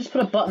observer. I can just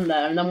put a button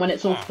there, and then when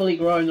it's all fully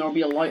grown, there'll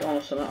be a light on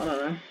or something. I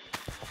don't know.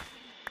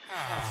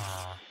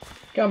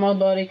 Come on,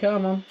 buddy,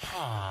 come on.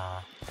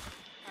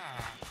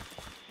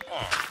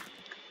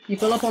 You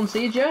fill up on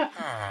seeds yet?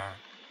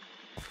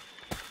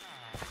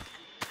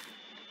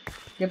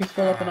 Yep, he's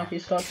full up enough. You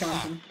start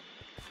planting.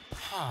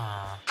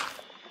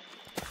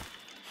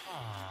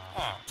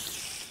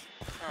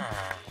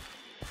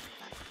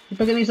 You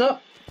picking these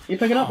up? You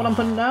picking up what I'm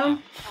putting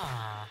down?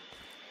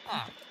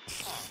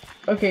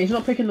 Okay, he's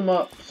not picking them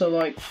up, so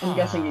like, I'm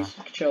guessing he's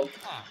chill.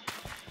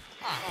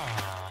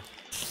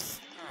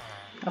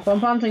 Have fun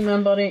planting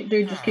then, buddy.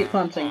 Dude, just keep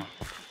planting.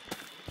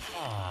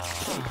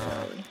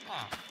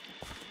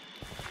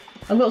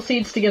 I've got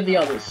seeds to give the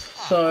others,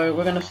 so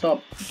we're gonna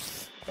stop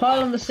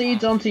piling the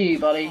seeds onto you,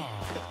 buddy.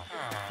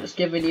 Just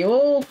giving you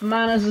all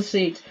manners of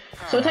seeds.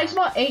 So it takes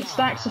about 8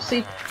 stacks of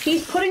seeds.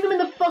 He's putting them in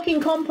the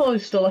fucking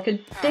composter like a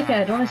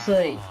dickhead,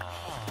 honestly.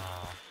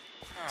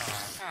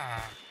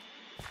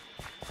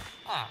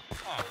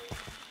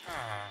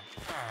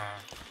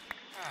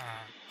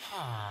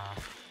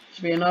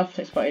 Should be enough,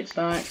 takes about 8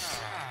 stacks.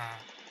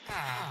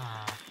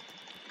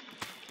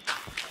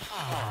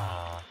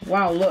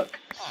 Wow, look,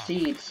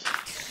 seeds.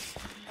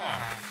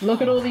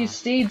 Look at all these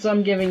seeds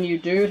I'm giving you,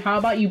 dude. How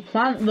about you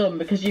plant them,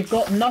 because you've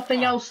got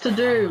nothing else to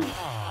do.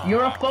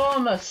 You're a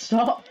farmer,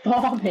 stop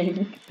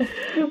farming!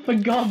 For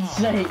God's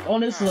sake,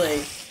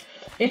 honestly.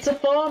 It's a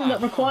farm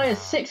that requires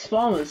 6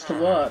 farmers to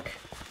work.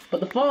 But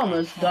the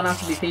farmers don't have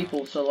to be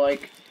people, so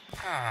like...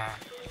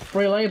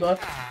 free labour.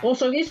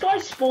 Also, these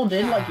guys spawned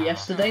in like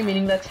yesterday,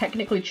 meaning they're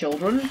technically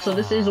children, so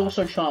this is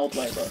also child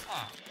labour.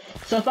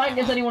 So if that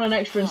gives anyone an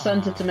extra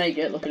incentive to make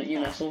it, looking at you,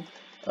 Nestle,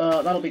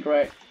 that'll be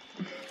great.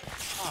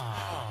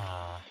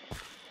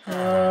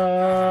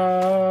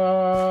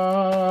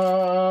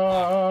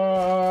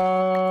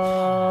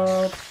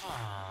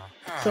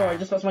 Sorry,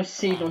 just that's my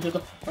seed noise. Just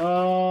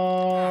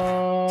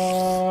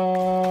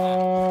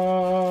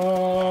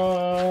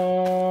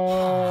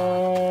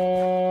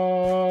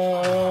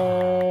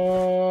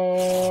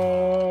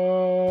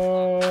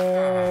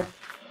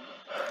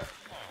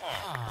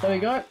there we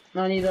go.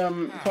 I need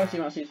twice the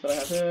amount of seeds that I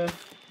have here.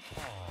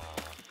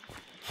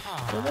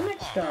 So the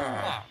next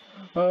guy.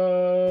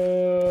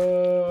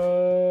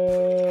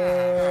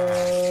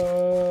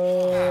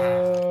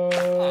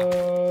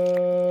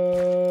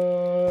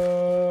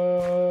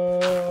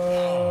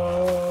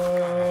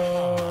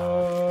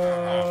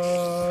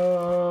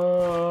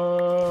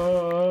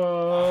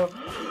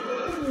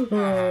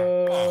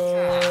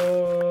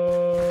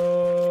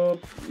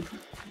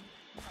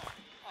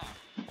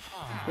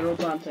 They're all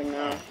planting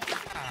now.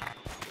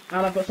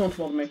 And I've got someone to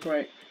bother me,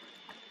 great.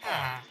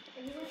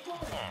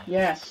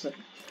 Yes!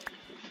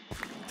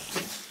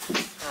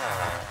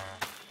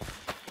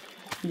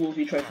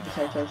 Wolfie tray for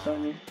potatoes,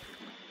 don't you?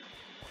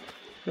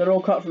 They're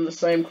all cut from the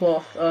same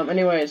cloth.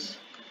 Anyways.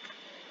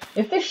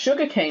 If this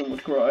sugarcane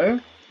would grow...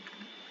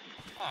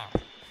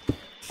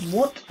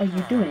 What are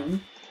you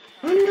doing?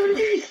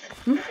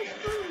 Underneath my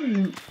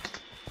phone!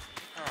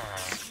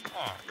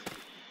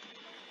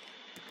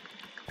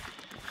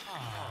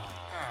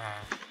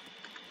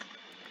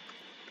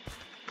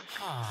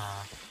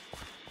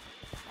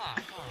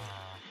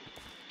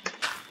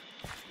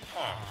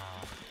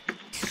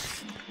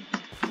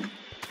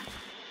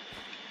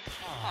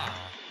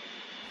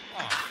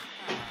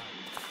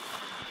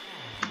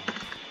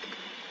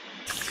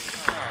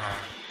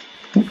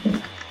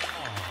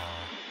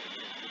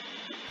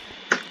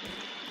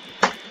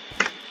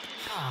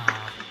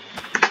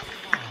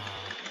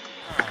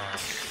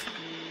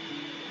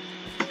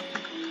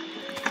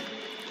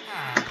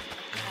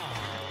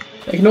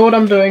 Ignore what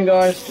I'm doing,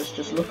 guys.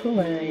 Just look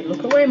away.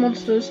 Look away,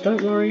 monsters.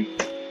 Don't worry.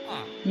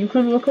 You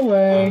can look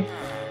away.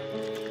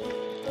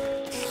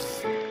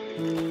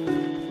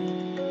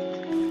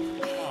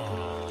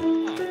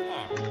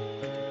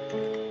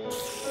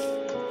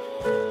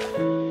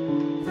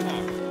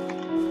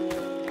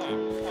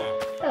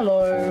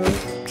 Hello.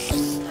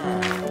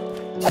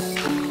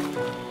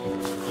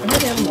 How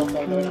the other mob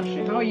doing,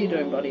 actually? How are you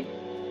doing, buddy?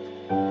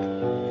 How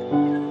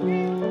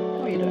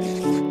are you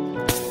doing?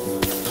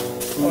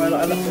 Oh, I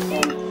left this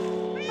on.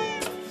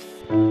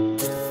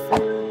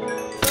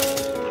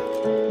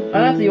 I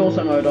left the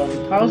auto mode on.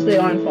 How's the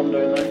iron farm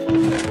doing though?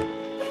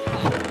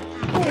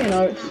 Oh, you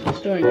know,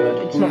 it's doing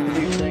good. It's not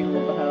producing.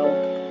 What the hell?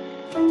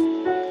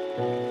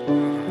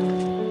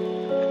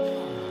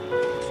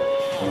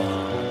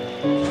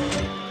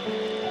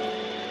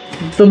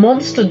 The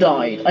monster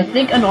died. I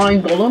think an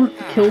iron golem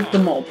killed the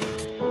mob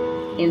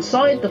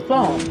inside the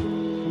farm,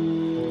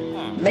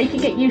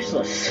 making it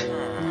useless.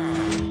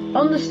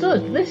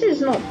 Understood. This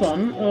is not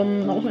fun.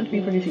 I was meant to be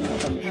producing more,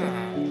 I'm sure.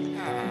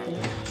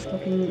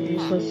 Fucking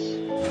useless.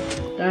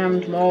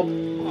 Damned mob.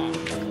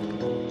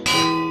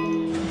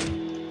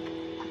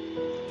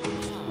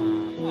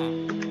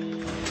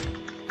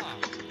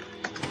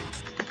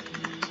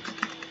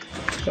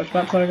 Stretch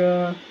back,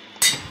 tiger.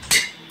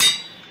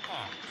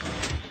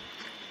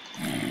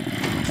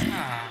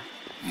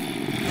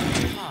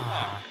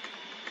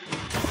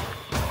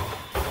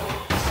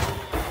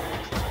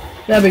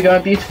 There we go,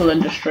 beautiful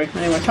industry.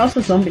 Anyways, how's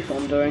the zombie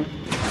farm doing?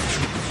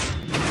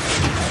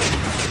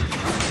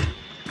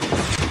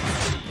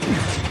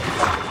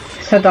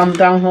 Let's head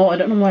down hall. I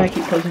don't know why I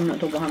keep closing that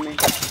door behind me.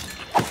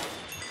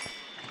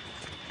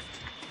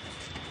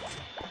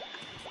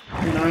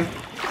 You know.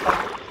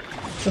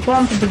 The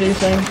farms are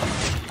producing.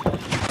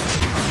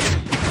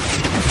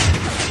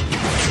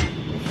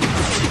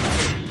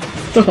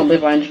 Still can't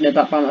believe I engineered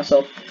that by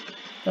myself.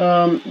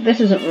 This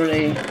isn't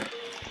really...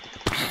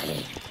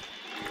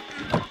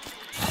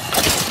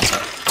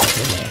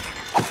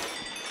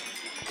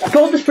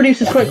 God, this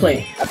produces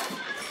quickly.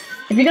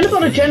 If you're gonna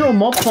build a general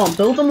mob farm,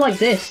 build them like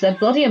this. They're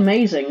bloody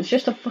amazing. It's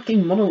just a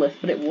fucking monolith,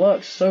 but it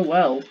works so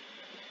well.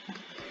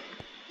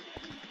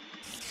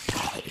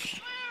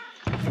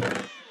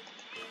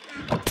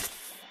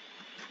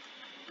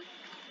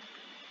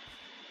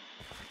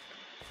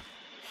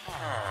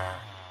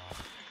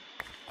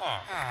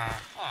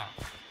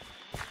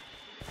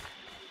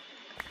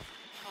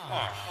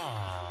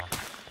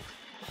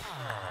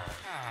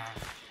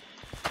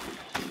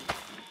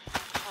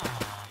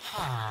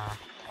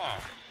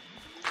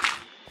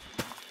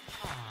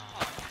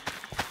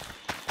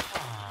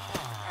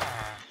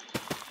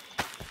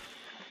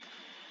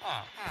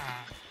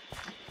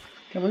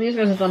 Okay, when these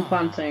guys are done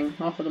planting,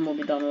 half of them will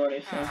be done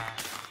already, so...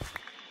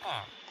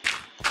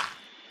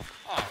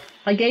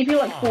 I gave you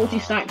like 40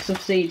 stacks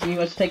of seeds and you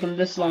guys have taken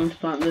this long to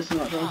plant this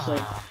much, honestly.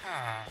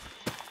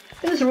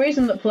 There's a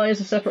reason that players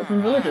are separate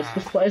from villagers,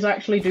 because players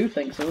actually do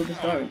things, so villagers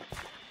don't.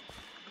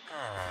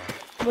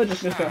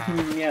 Villagers just go,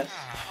 yes.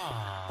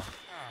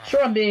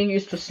 Sure, I'm being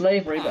used for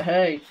slavery, but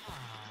hey.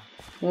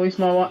 At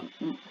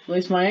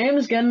least my aim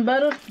is getting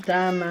better.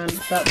 Damn, man,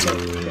 that's it.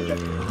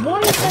 Why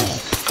is there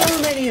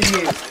so many of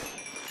you?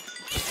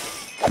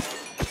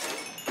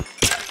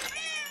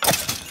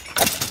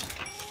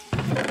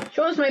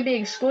 Sure, this may be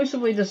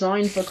exclusively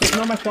designed for clicking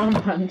on my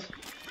farmland.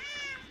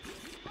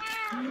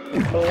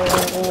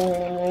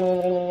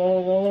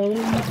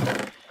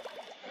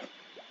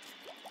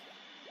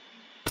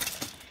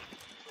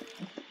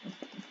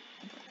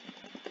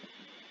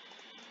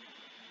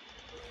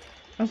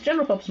 As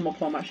general purpose mob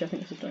farm, actually, I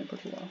think this is doing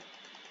pretty well.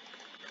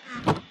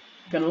 I'm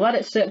gonna let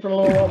it sit for a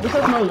little while. This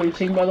has no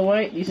looting, by the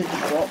way. These are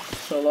just drops,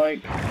 so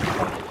like.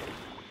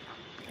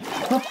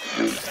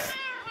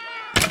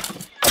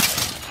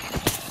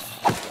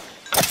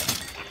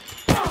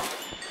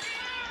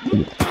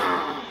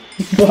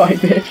 Bye,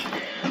 bitch.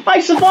 I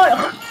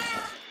survived!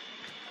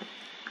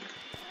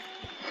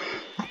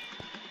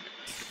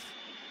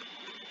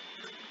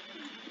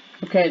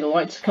 Okay, the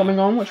lights are coming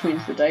on, which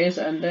means the day is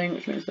ending,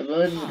 which means the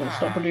villagers are going to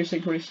stop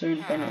producing pretty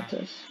soon, they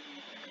notice.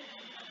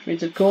 Which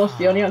means, of course,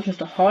 the only answer is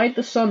to hide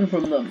the sun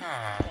from them.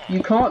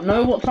 You can't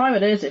know what time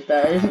it is if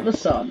there isn't the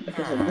sun,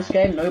 because in this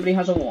game, nobody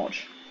has a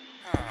watch.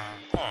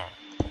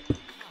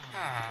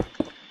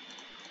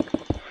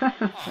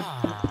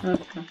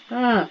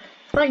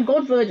 Thank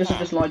God villagers are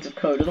just lines of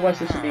code, otherwise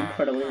this would be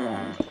incredibly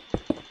long.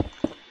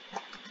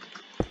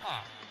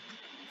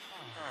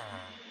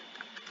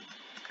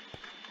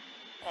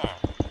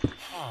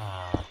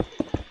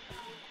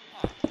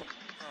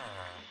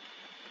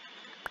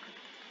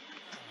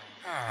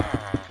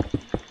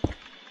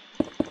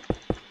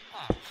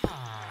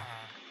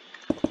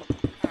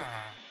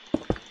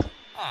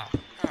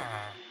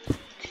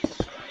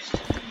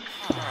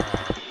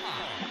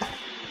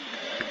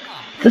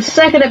 The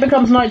second it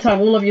becomes nighttime,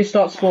 all of you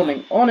start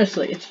spawning.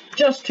 Honestly, it's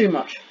just too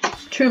much.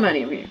 It's too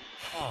many of you.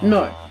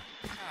 No.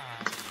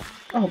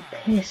 Oh,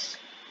 piss.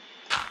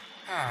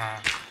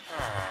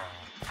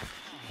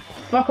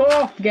 Fuck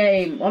off,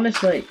 game.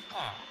 Honestly.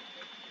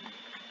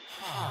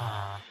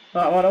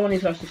 Well, I don't want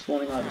these guys to be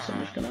spawning either, so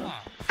I'm just gonna...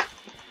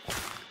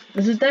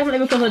 This is definitely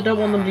because I don't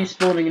want them to be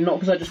spawning and not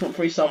because I just want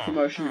free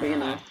self-promotion, but you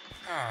know.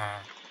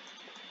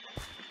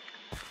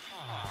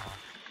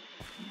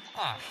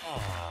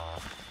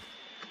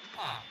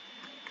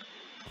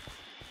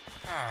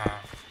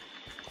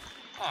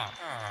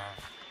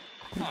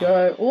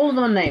 Go. All of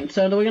them are named,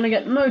 so we're gonna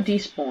get no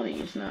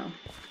despawnies now.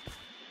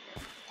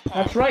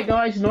 That's right,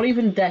 guys. Not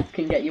even death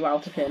can get you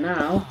out of here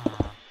now.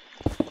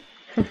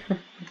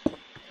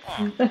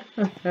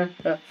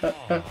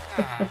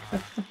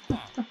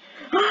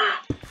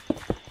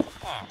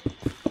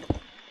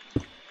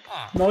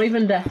 Not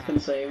even death can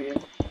save you.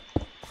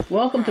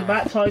 Welcome to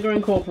Bat Tiger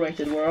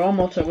Incorporated, where our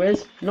motto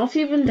is, not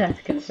even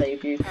death can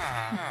save you.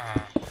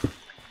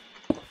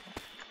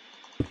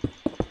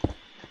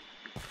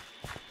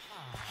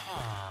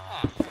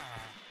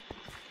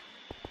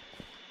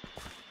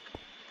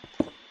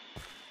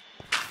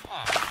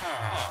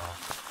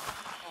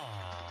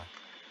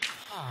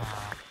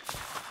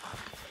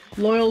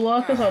 Loyal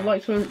workers, I'd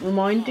like to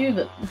remind you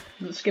that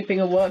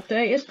skipping a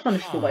workday is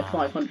punishable by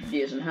 500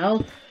 years in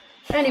hell.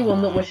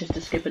 Anyone that wishes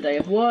to skip a day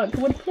of work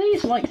would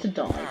please like to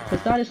die,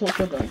 because that is what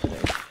you're going to do.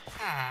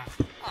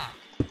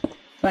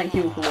 Thank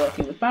you all for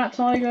working with Bat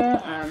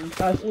Tiger, and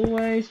as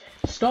always,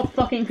 stop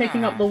fucking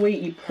picking up the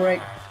wheat, you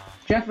prick.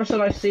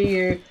 Jefferson, I see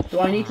you. Do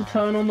I need to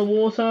turn on the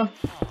water?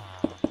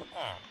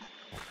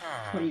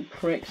 Oh, you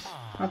pricks.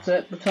 That's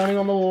it, we're turning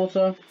on the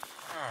water.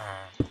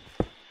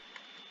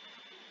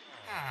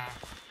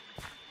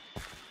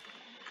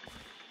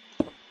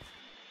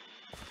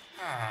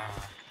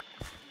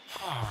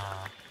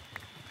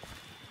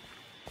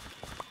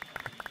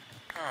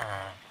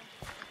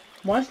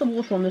 Why is the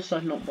water on this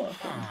side not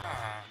working?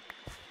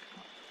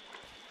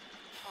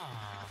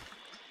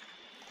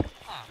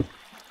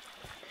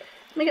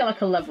 Let me get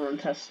like a lever and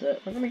test it.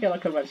 Let me get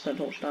like a redstone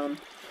torch down.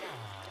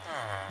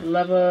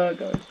 Lever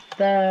goes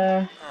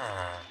there.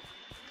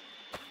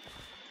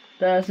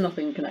 There's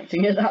nothing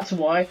connecting it, that's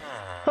why.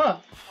 Huh,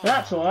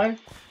 that's why.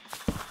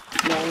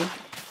 No.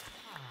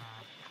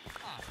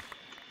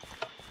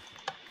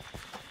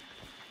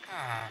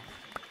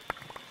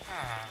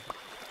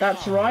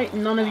 That's right,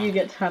 none of you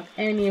get to have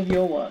any of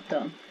your work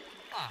done.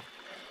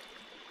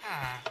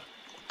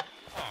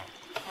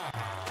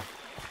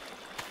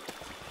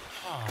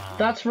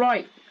 That's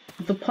right,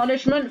 the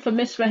punishment for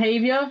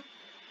misbehavior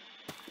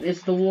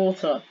is the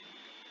water.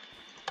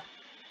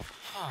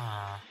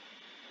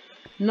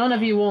 None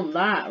of you want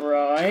that,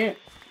 right?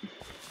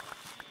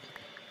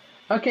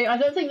 Okay, I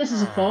don't think this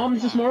is a farm,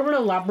 this is more of an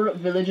elaborate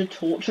villager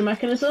torture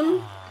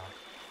mechanism.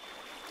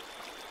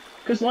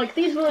 Because, like,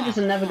 these villagers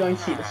are never going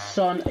to see the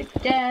sun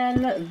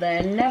again,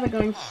 they're never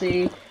going to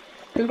see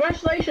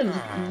Congratulations,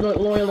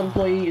 loyal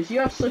employees.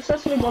 You have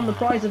successfully won the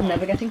prize of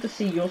never getting to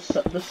see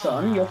the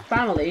sun, your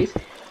families,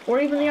 or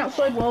even the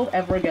outside world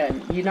ever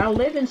again. You now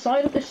live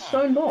inside of this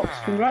stone box.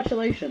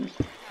 Congratulations.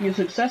 You've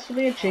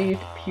successfully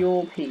achieved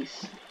pure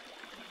peace.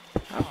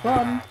 Have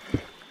fun.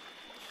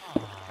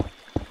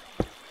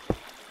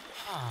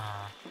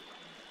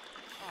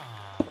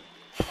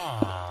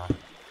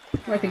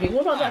 We're thinking,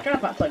 what about that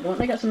gap outside? Won't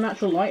they get some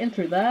natural light in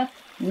through there?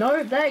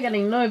 No, they're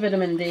getting no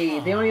vitamin D.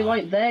 The only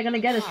light they're going to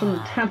get is from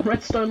the damn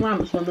redstone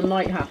lamps when the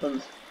night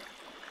happens.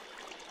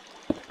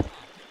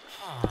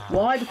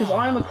 Why? Because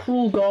I am a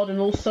cruel god and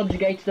all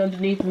subjugated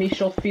underneath me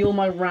shall feel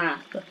my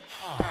wrath.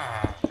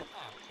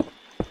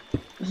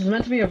 This is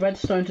meant to be a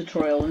redstone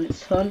tutorial and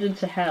it's turned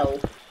into hell.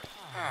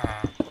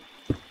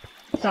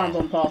 Sounds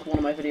on par for one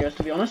of my videos,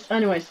 to be honest.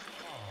 Anyways.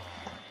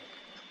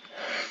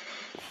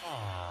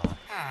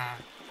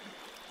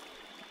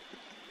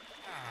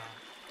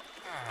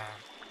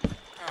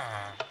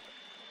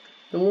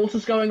 The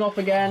water's going off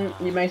again.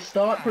 You may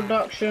start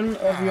production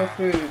of your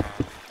food.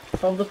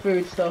 Of the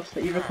foodstuffs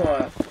that you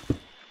require.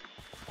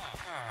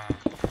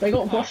 They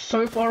got washed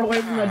so far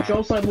away from their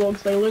job site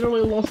logs, they literally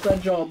lost their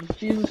jobs.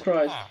 Jesus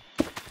Christ.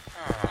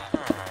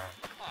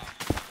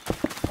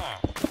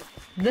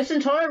 This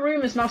entire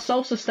room is now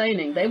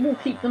self-sustaining. They will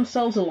keep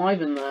themselves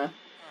alive in there.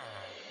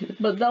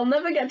 But they'll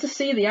never get to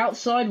see the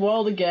outside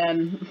world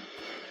again.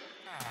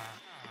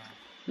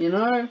 You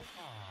know?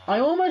 I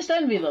almost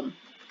envy them.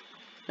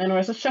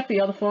 Anyways, let's check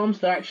the other farms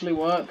that actually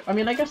work. I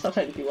mean, I guess that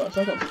technically works.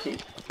 I've got some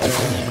seeds.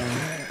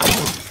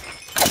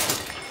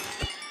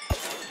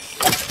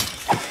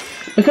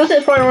 Because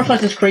it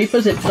prioritises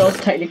creepers, it does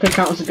technically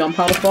count as a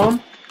gunpowder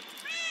farm.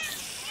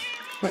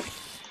 Wait.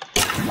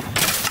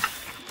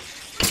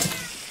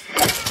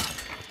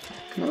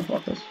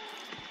 Motherfuckers.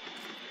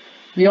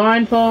 The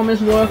iron farm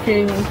is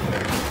working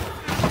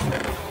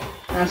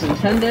as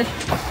intended.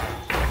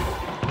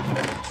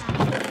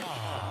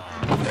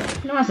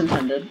 No, as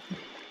intended.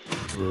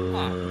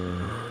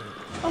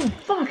 Oh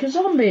fuck, a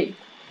zombie!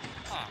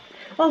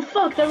 Oh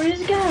fuck, there he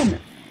is again!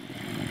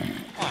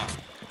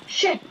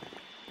 Shit!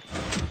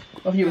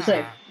 Oh, you were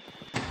safe.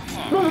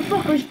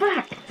 Motherfucker, he's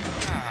back!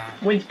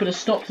 We need to put a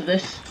stop to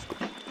this.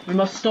 We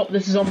must stop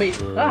this zombie.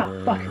 Ah,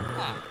 fuck.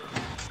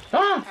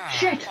 Ah,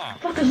 shit!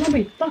 Fuck a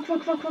zombie! Fuck,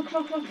 fuck, fuck, fuck,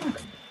 fuck, fuck,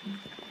 fuck.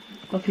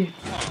 Off you.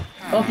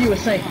 Off you, we're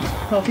safe.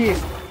 Off you.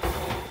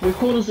 We've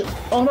called us.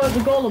 Oh no,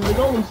 the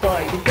golem's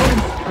died. The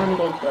golem. And the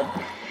golem's dead.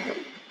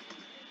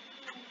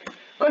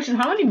 Question,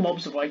 how many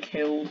mobs have I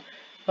killed?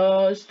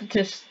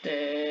 Statistics.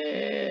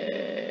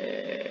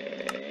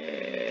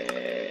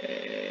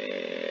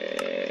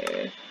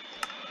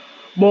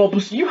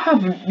 Mobs, you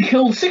have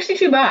killed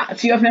 62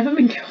 bats. You have never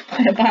been killed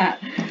by a bat.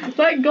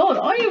 Thank God,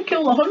 I have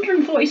killed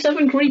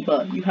 147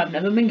 creeper. You have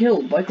never been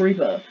killed by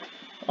creeper.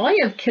 I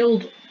have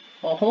killed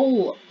a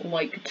whole,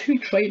 like, 2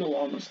 trade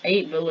alarms,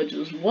 8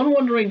 villagers, 1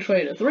 wandering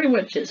trader, 3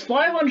 witches,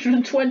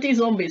 520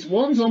 zombies,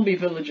 1 zombie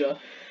villager.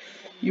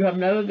 You have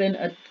never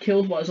been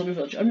killed by a zombie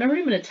villager. I've never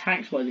even been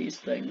attacked by these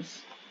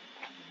things.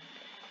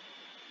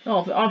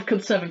 Oh, I've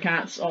killed 7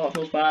 cats. Oh, that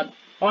feels bad.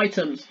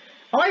 Items.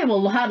 I have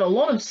had a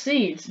lot of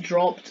seeds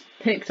dropped,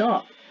 picked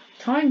up.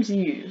 Times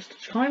used.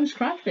 Times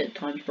crafted.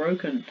 Times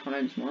broken.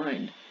 Times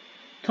mined.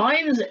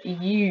 Times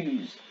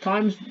used.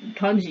 Times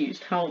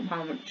used. How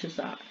much is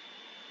that?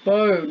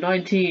 Bow,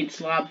 19.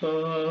 Slab.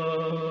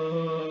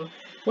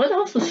 Where the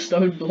hell's the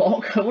stone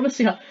block? I want to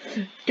see how.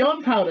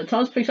 Gunpowder.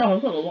 Times picked up.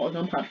 I've got a lot of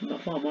gunpowder from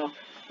that farm. Wow.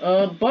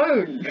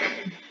 Bone.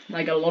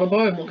 I got a lot of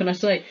bone. What can I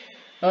say?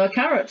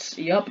 Carrots.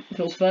 Yup.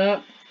 Feels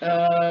fair.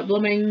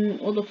 Blooming.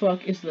 What the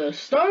fuck is the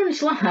stone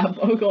slab?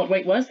 Oh god.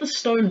 Wait. Where's the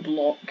stone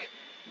block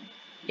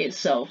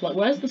itself? Like,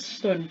 where's the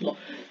stone block?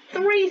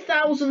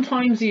 3,000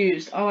 times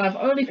used. Oh, I've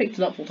only picked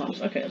it up 4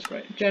 times. Okay, that's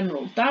great.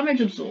 General.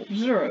 Damage absorbed.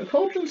 0.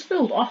 Cauldrons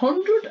filled.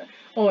 100.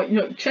 Oh, wait,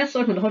 no. Chest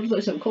opened.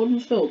 137.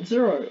 Cauldrons filled.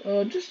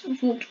 0. Distance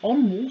walked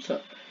on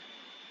water.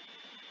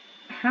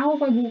 How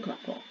have I walked that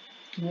far?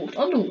 Walked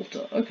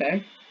underwater.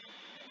 Okay.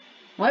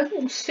 I've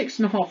walked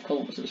 6.5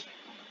 kilometers.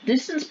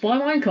 Distance by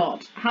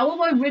minecart. How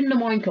have I ridden a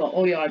minecart?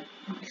 Oh yeah,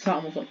 I sat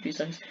on for like a few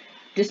seconds.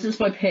 Distance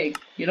by pig.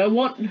 You know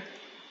what?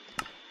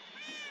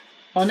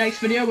 Our next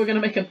video, we're going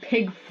to make a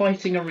pig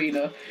fighting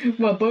arena,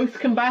 where both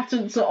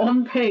combatants are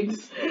on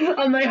pigs,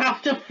 and they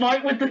have to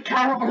fight with the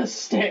carrot on a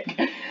stick.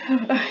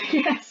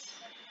 Yes!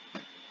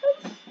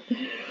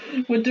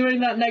 We're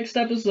doing that next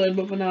episode,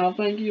 but for now,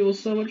 thank you all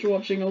so much for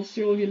watching. I'll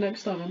see all of you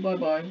next time, and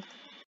bye-bye.